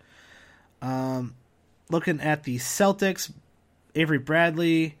enough. Looking at the Celtics, Avery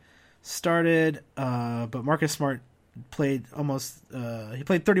Bradley started, but Marcus Smart played he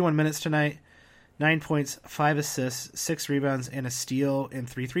played 31 minutes tonight. 9 points, 5 assists, 6 rebounds, and a steal, and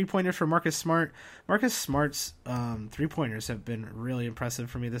 3 3-pointers for Marcus Smart. Marcus Smart's 3-pointers have been really impressive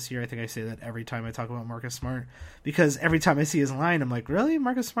for me this year. I think I say that every time I talk about Marcus Smart, because every time I see his line, I'm like, really,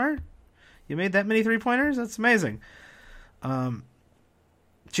 Marcus Smart? You made that many 3-pointers? That's amazing.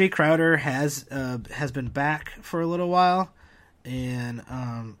 Jay Crowder has been back for a little while, and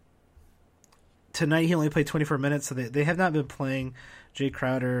tonight he only played 24 minutes, so they have not been playing Jay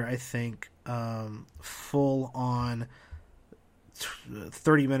Crowder, I think, full on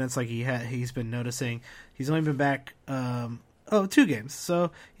 30 minutes like he's been noticing. He's only been back 2 games.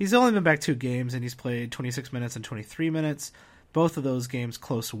 So he's only been back 2 games, and he's played 26 minutes and 23 minutes. Both of those games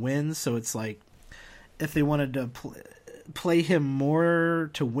close wins, so it's like if they wanted to play him more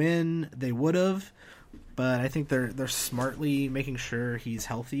to win, they would have. But I think they're smartly making sure he's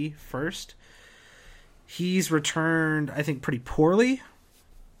healthy first. He's returned, I think, pretty poorly.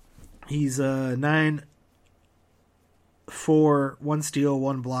 He's 9 for 1 steal,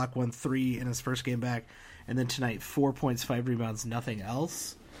 1 block, 1 3 in his first game back, and then tonight 4 points, 5 rebounds, nothing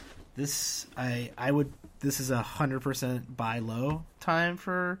else. This is 100% buy low time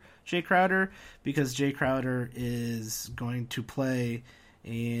for Jay Crowder, because Jay Crowder is going to play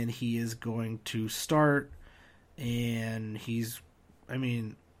and he is going to start, and he's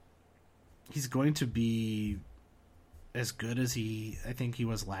going to be as good as I think he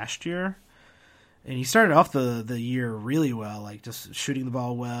was last year. And he started off the year really well, like just shooting the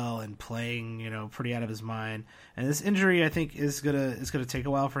ball well and playing, pretty out of his mind. And this injury, I think, is gonna take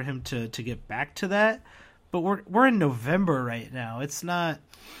a while for him to get back to that. But we're in November right now. It's not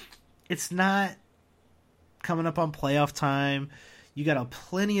coming up on playoff time. You got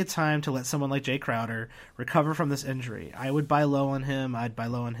plenty of time to let someone like Jay Crowder recover from this injury. I would buy low on him. I'd buy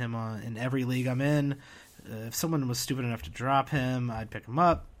low on him in every league I'm in. If someone was stupid enough to drop him, I'd pick him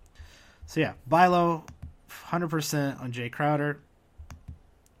up. So yeah, buy low, 100% on Jay Crowder.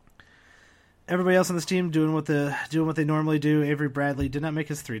 Everybody else on this team doing what they normally do. Avery Bradley did not make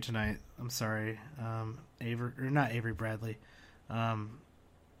his 3 tonight. I'm sorry, not Avery Bradley.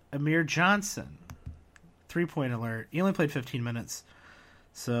 Amir Johnson, 3-point alert. He only played 15 minutes,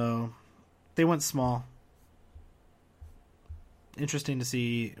 so they went small. Interesting to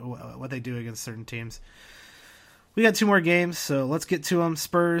see what they do against certain teams. We got 2 more games, so let's get to them.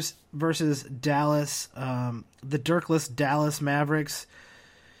 Spurs versus Dallas. The Dirkless Dallas Mavericks.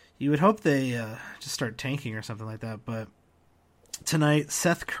 You would hope they just start tanking or something like that, but tonight,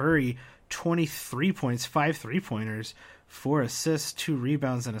 Seth Curry, 23 points, 5 3-pointers, 4 assists, 2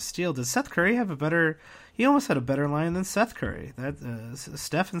 rebounds, and a steal. Does Seth Curry have he almost had a better line than Seth Curry.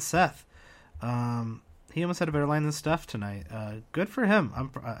 Steph and Seth. He almost had a better line than Steph tonight. Good for him.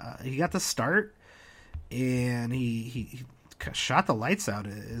 He got the start, and he shot the lights out,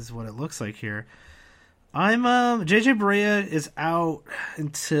 is what it looks like here. JJ Barea is out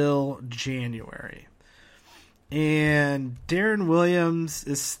until January, and Darren Williams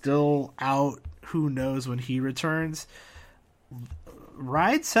is still out. Who knows when he returns?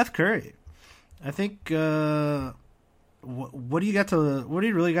 Ride Seth Curry. I think. What do you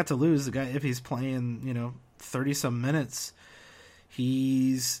really got to lose? The guy, if he's playing, 30 some minutes,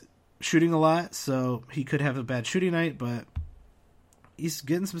 he's shooting a lot, so he could have a bad shooting night, but he's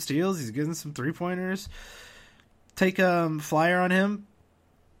getting some steals, he's getting some 3-pointers. Take a flyer on him.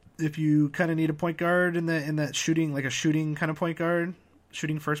 if you kind of need a point guard in that shooting, like a shooting kind of point guard,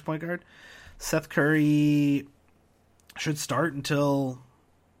 shooting first point guard, Seth Curry should start until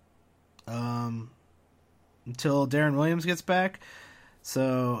Darren Williams gets back.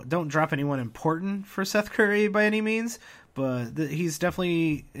 So don't drop anyone important for Seth Curry by any means, but he's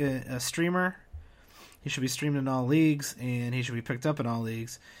definitely a streamer. He should be streamed in all leagues, and he should be picked up in all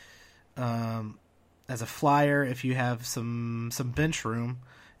leagues. As a flyer, if you have some bench room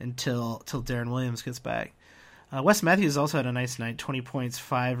until Darren Williams gets back. Wes Matthews also had a nice night: 20 points,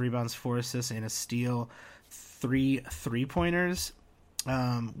 5 rebounds, 4 assists, and a steal, 3 3-pointers.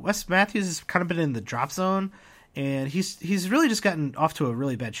 Wes Matthews has kind of been in the drop zone, and he's really just gotten off to a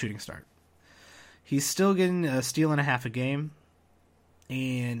really bad shooting start. He's still getting a steal and a half a game,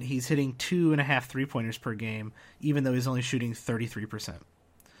 and he's hitting 2.5 3-pointers per game, even though he's only shooting 33%.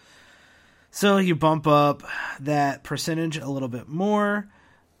 So you bump up that percentage a little bit more,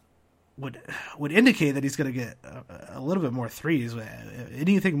 would indicate that he's going to get a little bit more threes.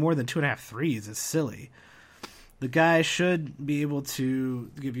 Anything more than 2.5 threes is silly. The guy should be able to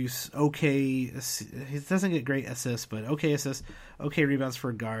give you okay. He doesn't get great assists, but okay assists, okay rebounds for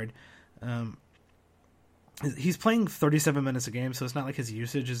a guard. He's playing 37 minutes a game, so it's not like his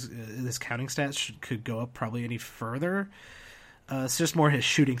usage his counting stats could go up probably any further. It's just more his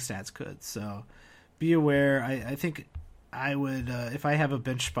shooting stats could. So be aware. I think I would, if I have a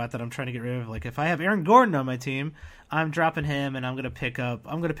bench spot that I'm trying to get rid of, like if I have Aaron Gordon on my team, I'm dropping him and I'm gonna pick up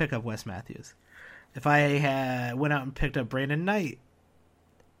Wes Matthews. If I went out and picked up Brandon Knight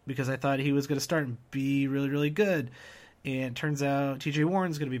because I thought he was going to start and be really, really good, and it turns out TJ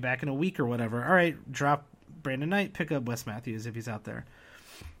Warren's going to be back in a week or whatever, all right, drop Brandon Knight, pick up Wes Matthews if he's out there.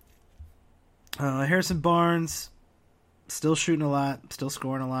 Harrison Barnes, still shooting a lot, still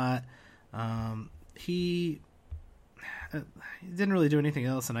scoring a lot. He didn't really do anything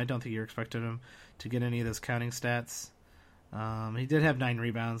else, and I don't think you're expecting him to get any of those counting stats. He did have 9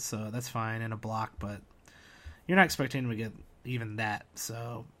 rebounds, so that's fine, and a block, but you're not expecting him to get even that.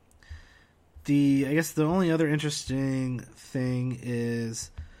 So I guess the only other interesting thing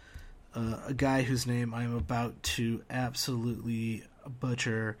is a guy whose name I'm about to absolutely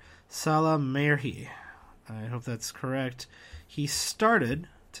butcher, Salah Merhi. I hope that's correct. He started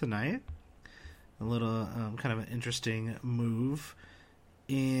tonight. A little kind of an interesting move.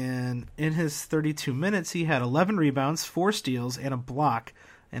 And in his 32 minutes, he had 11 rebounds, 4 steals, and a block,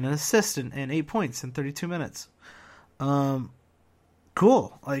 and an assist, and 8 points in 32 minutes. Cool.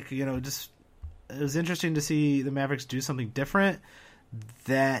 Like, just it was interesting to see the Mavericks do something different.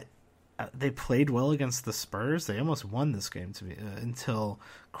 That they played well against the Spurs. They almost won this game to me until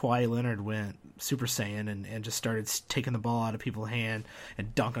Kawhi Leonard went Super Saiyan and just started taking the ball out of people's hand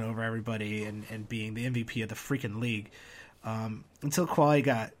and dunking over everybody and being the MVP of the freaking league. Until Kawhi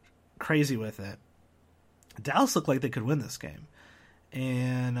got crazy with it, Dallas looked like they could win this game,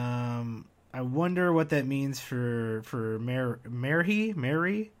 and I wonder what that means for Mary,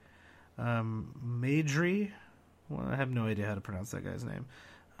 Madry. Well, I have no idea how to pronounce that guy's name.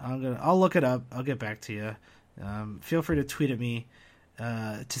 I'll look it up. I'll get back to you. Feel free to tweet at me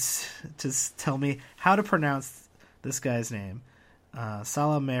to tell me how to pronounce this guy's name.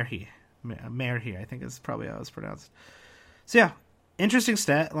 Salah Merhi, I think is probably how it's pronounced. So yeah, interesting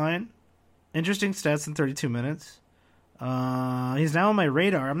stat line. Interesting stats in 32 minutes. He's now on my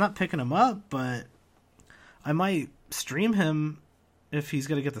radar. I'm not picking him up, but I might stream him if he's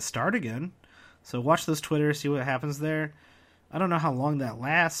going to get the start again. So watch those Twitter, see what happens there. I don't know how long that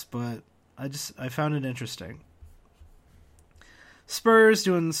lasts, but I found it interesting. Spurs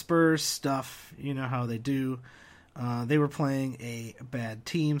doing Spurs stuff. You know how they do. They were playing a bad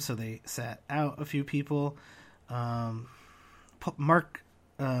team, so they sat out a few people. Paul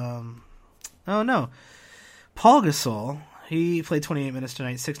Gasol, he played 28 minutes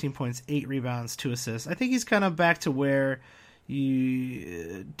tonight, 16 points, 8 rebounds, 2 assists. I think he's kind of back to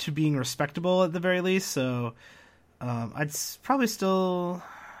to being respectable at the very least. So I'd probably still,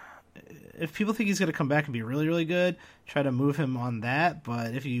 if people think he's going to come back and be really, really good, try to move him on that.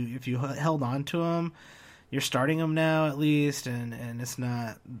 But if you held on to him, you're starting him now at least, and it's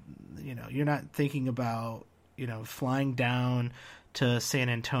not, you're not thinking about, flying down to San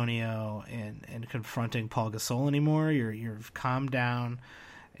Antonio and confronting Paul Gasol anymore. You're calmed down,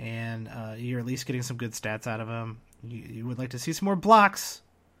 and you're at least getting some good stats out of him. You would like to see some more blocks,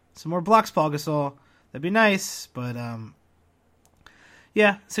 Paul Gasol. That'd be nice, but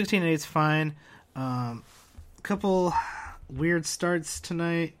yeah, 16 and 8 is fine. Couple weird starts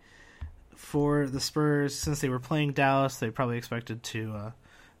tonight for the Spurs. Since they were playing Dallas, they probably expected to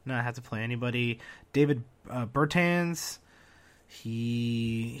not have to play anybody. David Bertans,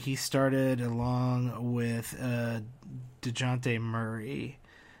 He started along with DeJounte Murray,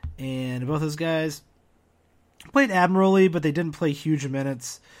 and both those guys played admirably, but they didn't play huge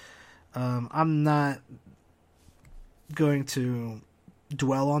minutes. I'm not going to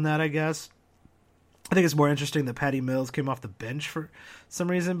dwell on that, I guess. I think it's more interesting that Patty Mills came off the bench for some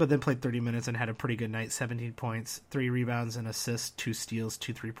reason, but then played 30 minutes and had a pretty good night. 17 points, 3 rebounds, and assists, 2 steals,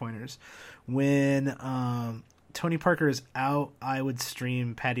 2 3-pointers. When Tony Parker is out, I would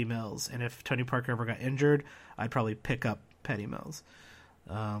stream Patty Mills, and if Tony Parker ever got injured, I'd probably pick up Patty Mills.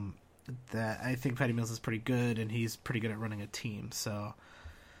 I think Patty Mills is pretty good, and he's pretty good at running a team, so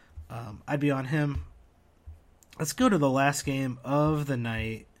I'd be on him. Let's go to the last game of the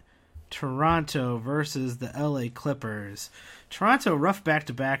night. Toronto versus the LA Clippers. Toronto rough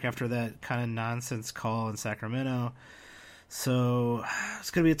back-to-back after that kind of nonsense call in Sacramento. So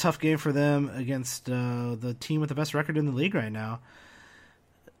it's going to be a tough game for them against the team with the best record in the league right now.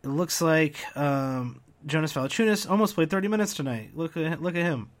 It looks like Jonas Valanciunas almost played 30 minutes tonight. Look at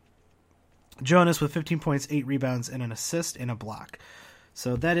him. Jonas with 15 points, 8 rebounds, and an assist and a block.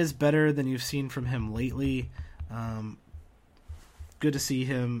 So that is better than you've seen from him lately. Good to see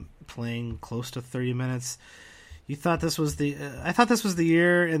him playing close to 30 minutes. I thought this was the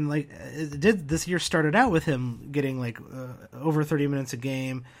year, and like this year started out with him getting like over 30 minutes a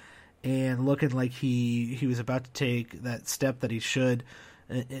game and looking like he was about to take that step that he should.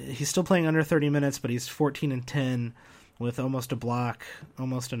 He's still playing under 30 minutes, but he's 14 and 10 with almost a block,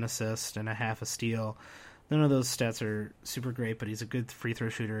 almost an assist, and a half a steal. None of those stats are super great, but he's a good free throw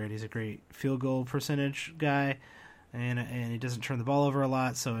shooter, and he's a great field goal percentage guy, and he doesn't turn the ball over a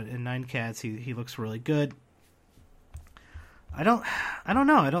lot. So in 9 cats, he looks really good. I don't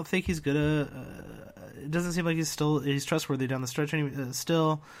know. I don't think he's gonna. It doesn't seem like he's trustworthy down the stretch.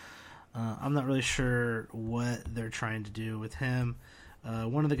 Still, I'm not really sure what they're trying to do with him.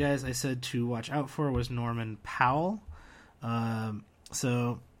 One of the guys I said to watch out for was Norman Powell.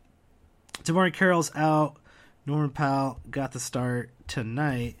 So DeMarre Carroll's out. Norman Powell got the start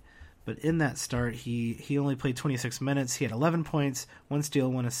tonight, but in that start, he only played 26 minutes. He had 11 points, 1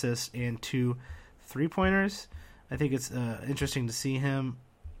 steal, 1 assist, and 2 3-pointers. I think it's interesting to see him.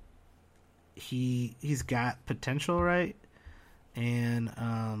 He's got potential, right? And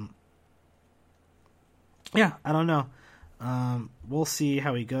I don't know. We'll see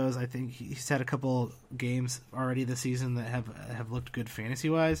how he goes. I think he's had a couple games already this season that have looked good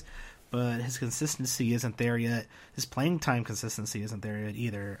fantasy-wise, but his consistency isn't there yet. His playing time consistency isn't there yet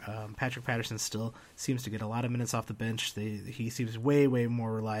either. Patrick Patterson still seems to get a lot of minutes off the bench. He seems way, way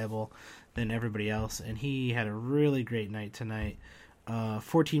more reliable than everybody else, and he had a really great night tonight.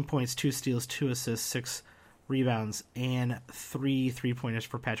 14 points, 2 steals, 2 assists, 6 rebounds, and 3 3-pointers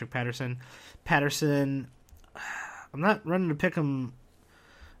for Patrick Patterson. Patterson, I'm not running to pick him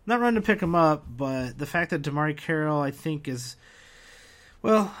up, but the fact that DeMarre Carroll, I think, is,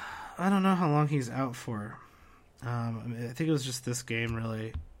 well, I don't know how long he's out for. I think it was just this game,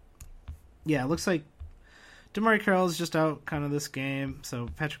 really. Yeah, it looks like DeMarre Carroll is just out kind of this game, so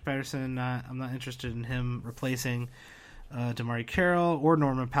Patrick Patterson, I'm not interested in him replacing DeMarre Carroll or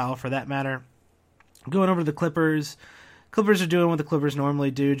Norman Powell for that matter. Going over to the Clippers. Clippers are doing what the Clippers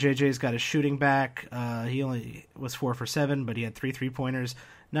normally do. JJ's got his shooting back. He only was 4 for 7, but he had 3 3-pointers,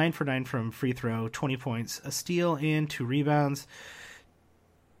 9 for 9 from free throw, 20 points, a steal, and 2 rebounds.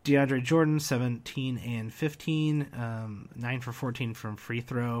 DeAndre Jordan, 17 and 15, 9 for 14 from free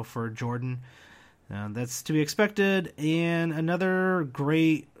throw for Jordan. That's to be expected. And another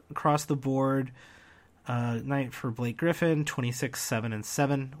great across-the-board night for Blake Griffin, 26, 7, and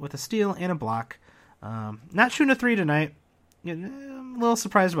 7 with a steal and a block. Not shooting a 3 tonight. I'm a little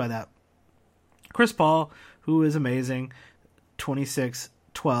surprised by that. Chris Paul, who is amazing, 26,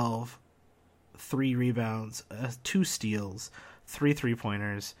 12, 3 rebounds, 2 steals, 3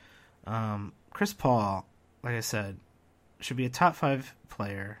 3-pointers. Chris Paul, like I said, should be a top 5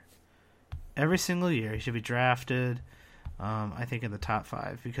 player every single year. He should be drafted, I think, in the top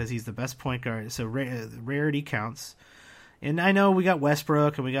 5 because he's the best point guard. So rarity counts. And I know we got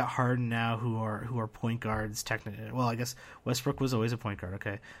Westbrook and we got Harden now who are point guards technically. Well, I guess Westbrook was always a point guard,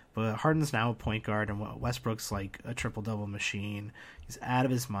 okay. But Harden's now a point guard and Westbrook's like a triple-double machine. He's out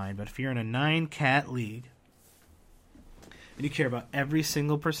of his mind. But if you're in a 9-cat league and you care about every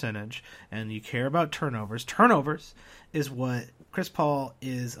single percentage and you care about turnovers is what Chris Paul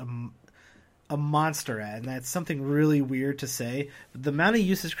is a monster at. And that's something really weird to say. But the amount of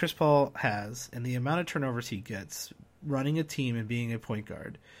usage Chris Paul has and the amount of turnovers he gets running a team and being a point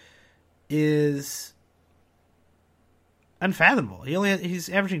guard is unfathomable. He's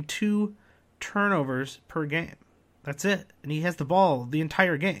averaging 2 turnovers per game. That's it. And he has the ball the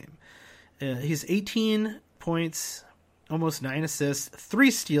entire game. He's 18 points, almost 9 assists,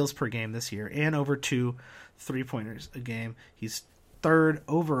 3 steals per game this year, and over 2 3-pointers a game. He's third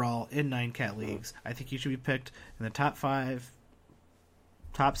overall in 9-cat leagues. I think he should be picked in the top 5,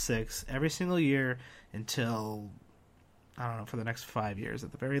 top 6 every single year until, I don't know, for the next 5 years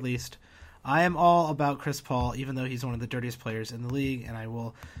at the very least. I am all about Chris Paul, even though he's one of the dirtiest players in the league, and I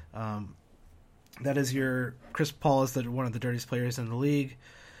will... that is your Chris Paul is one of the dirtiest players in the league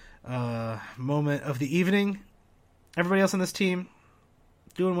moment of the evening. Everybody else on this team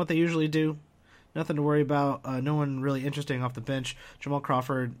doing what they usually do. Nothing to worry about. No one really interesting off the bench. Jamal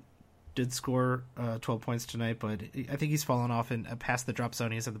Crawford did score 12 points tonight, but I think he's fallen off and past the drop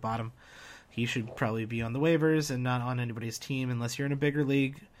zone. He's at the bottom. He should probably be on the waivers and not on anybody's team unless you're in a bigger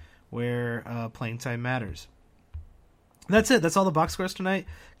league where playing time matters. That's it. That's all the box scores tonight.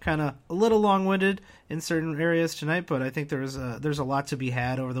 Kind of a little long-winded in certain areas tonight, but I think there's a lot to be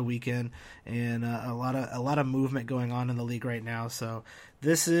had over the weekend and a lot of movement going on in the league right now. So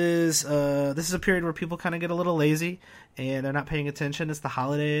this is a period where people kind of get a little lazy and they're not paying attention. It's the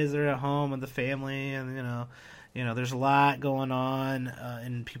holidays. They're at home with the family, and you know there's a lot going on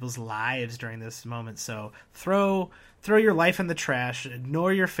in people's lives during this moment. So throw your life in the trash.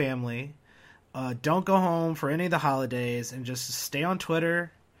 Ignore your family. Don't go home for any of the holidays and just stay on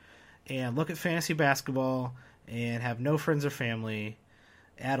Twitter and look at fantasy basketball and have no friends or family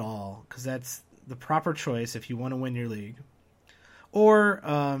at all, because that's the proper choice if you want to win your league.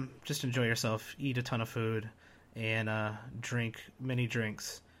 Or just enjoy yourself, eat a ton of food, and drink many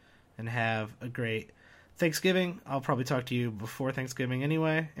drinks and have a great Thanksgiving. I'll probably talk to you before Thanksgiving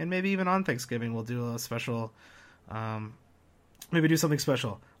anyway, and maybe even on Thanksgiving we'll do a special... maybe do something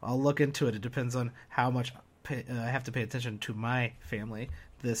special. I'll look into it. It depends on how much I have to pay attention to my family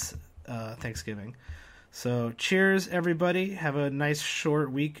this Thanksgiving. So cheers, everybody. Have a nice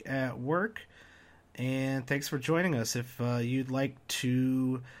short week at work. And thanks for joining us. If you'd like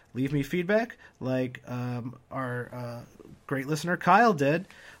to leave me feedback, like our great listener Kyle did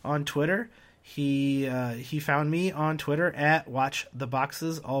on Twitter, he found me on Twitter at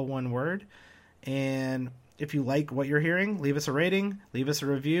WatchTheBoxes, all one word. And if you like what you're hearing, leave us a rating, leave us a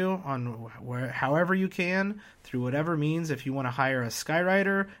review on however you can, through whatever means. If you want to hire a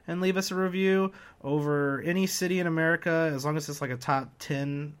skywriter and leave us a review over any city in America, as long as it's like a top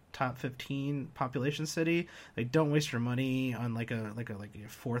 10, top 15 population city, like don't waste your money on like a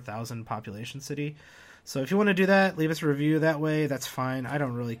 4,000 population city. So if you want to do that, leave us a review that way. That's fine. I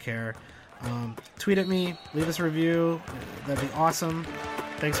don't really care. Tweet at me, leave us a review. That'd be awesome.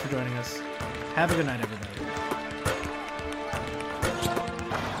 Thanks for joining us. Have a good night, everybody.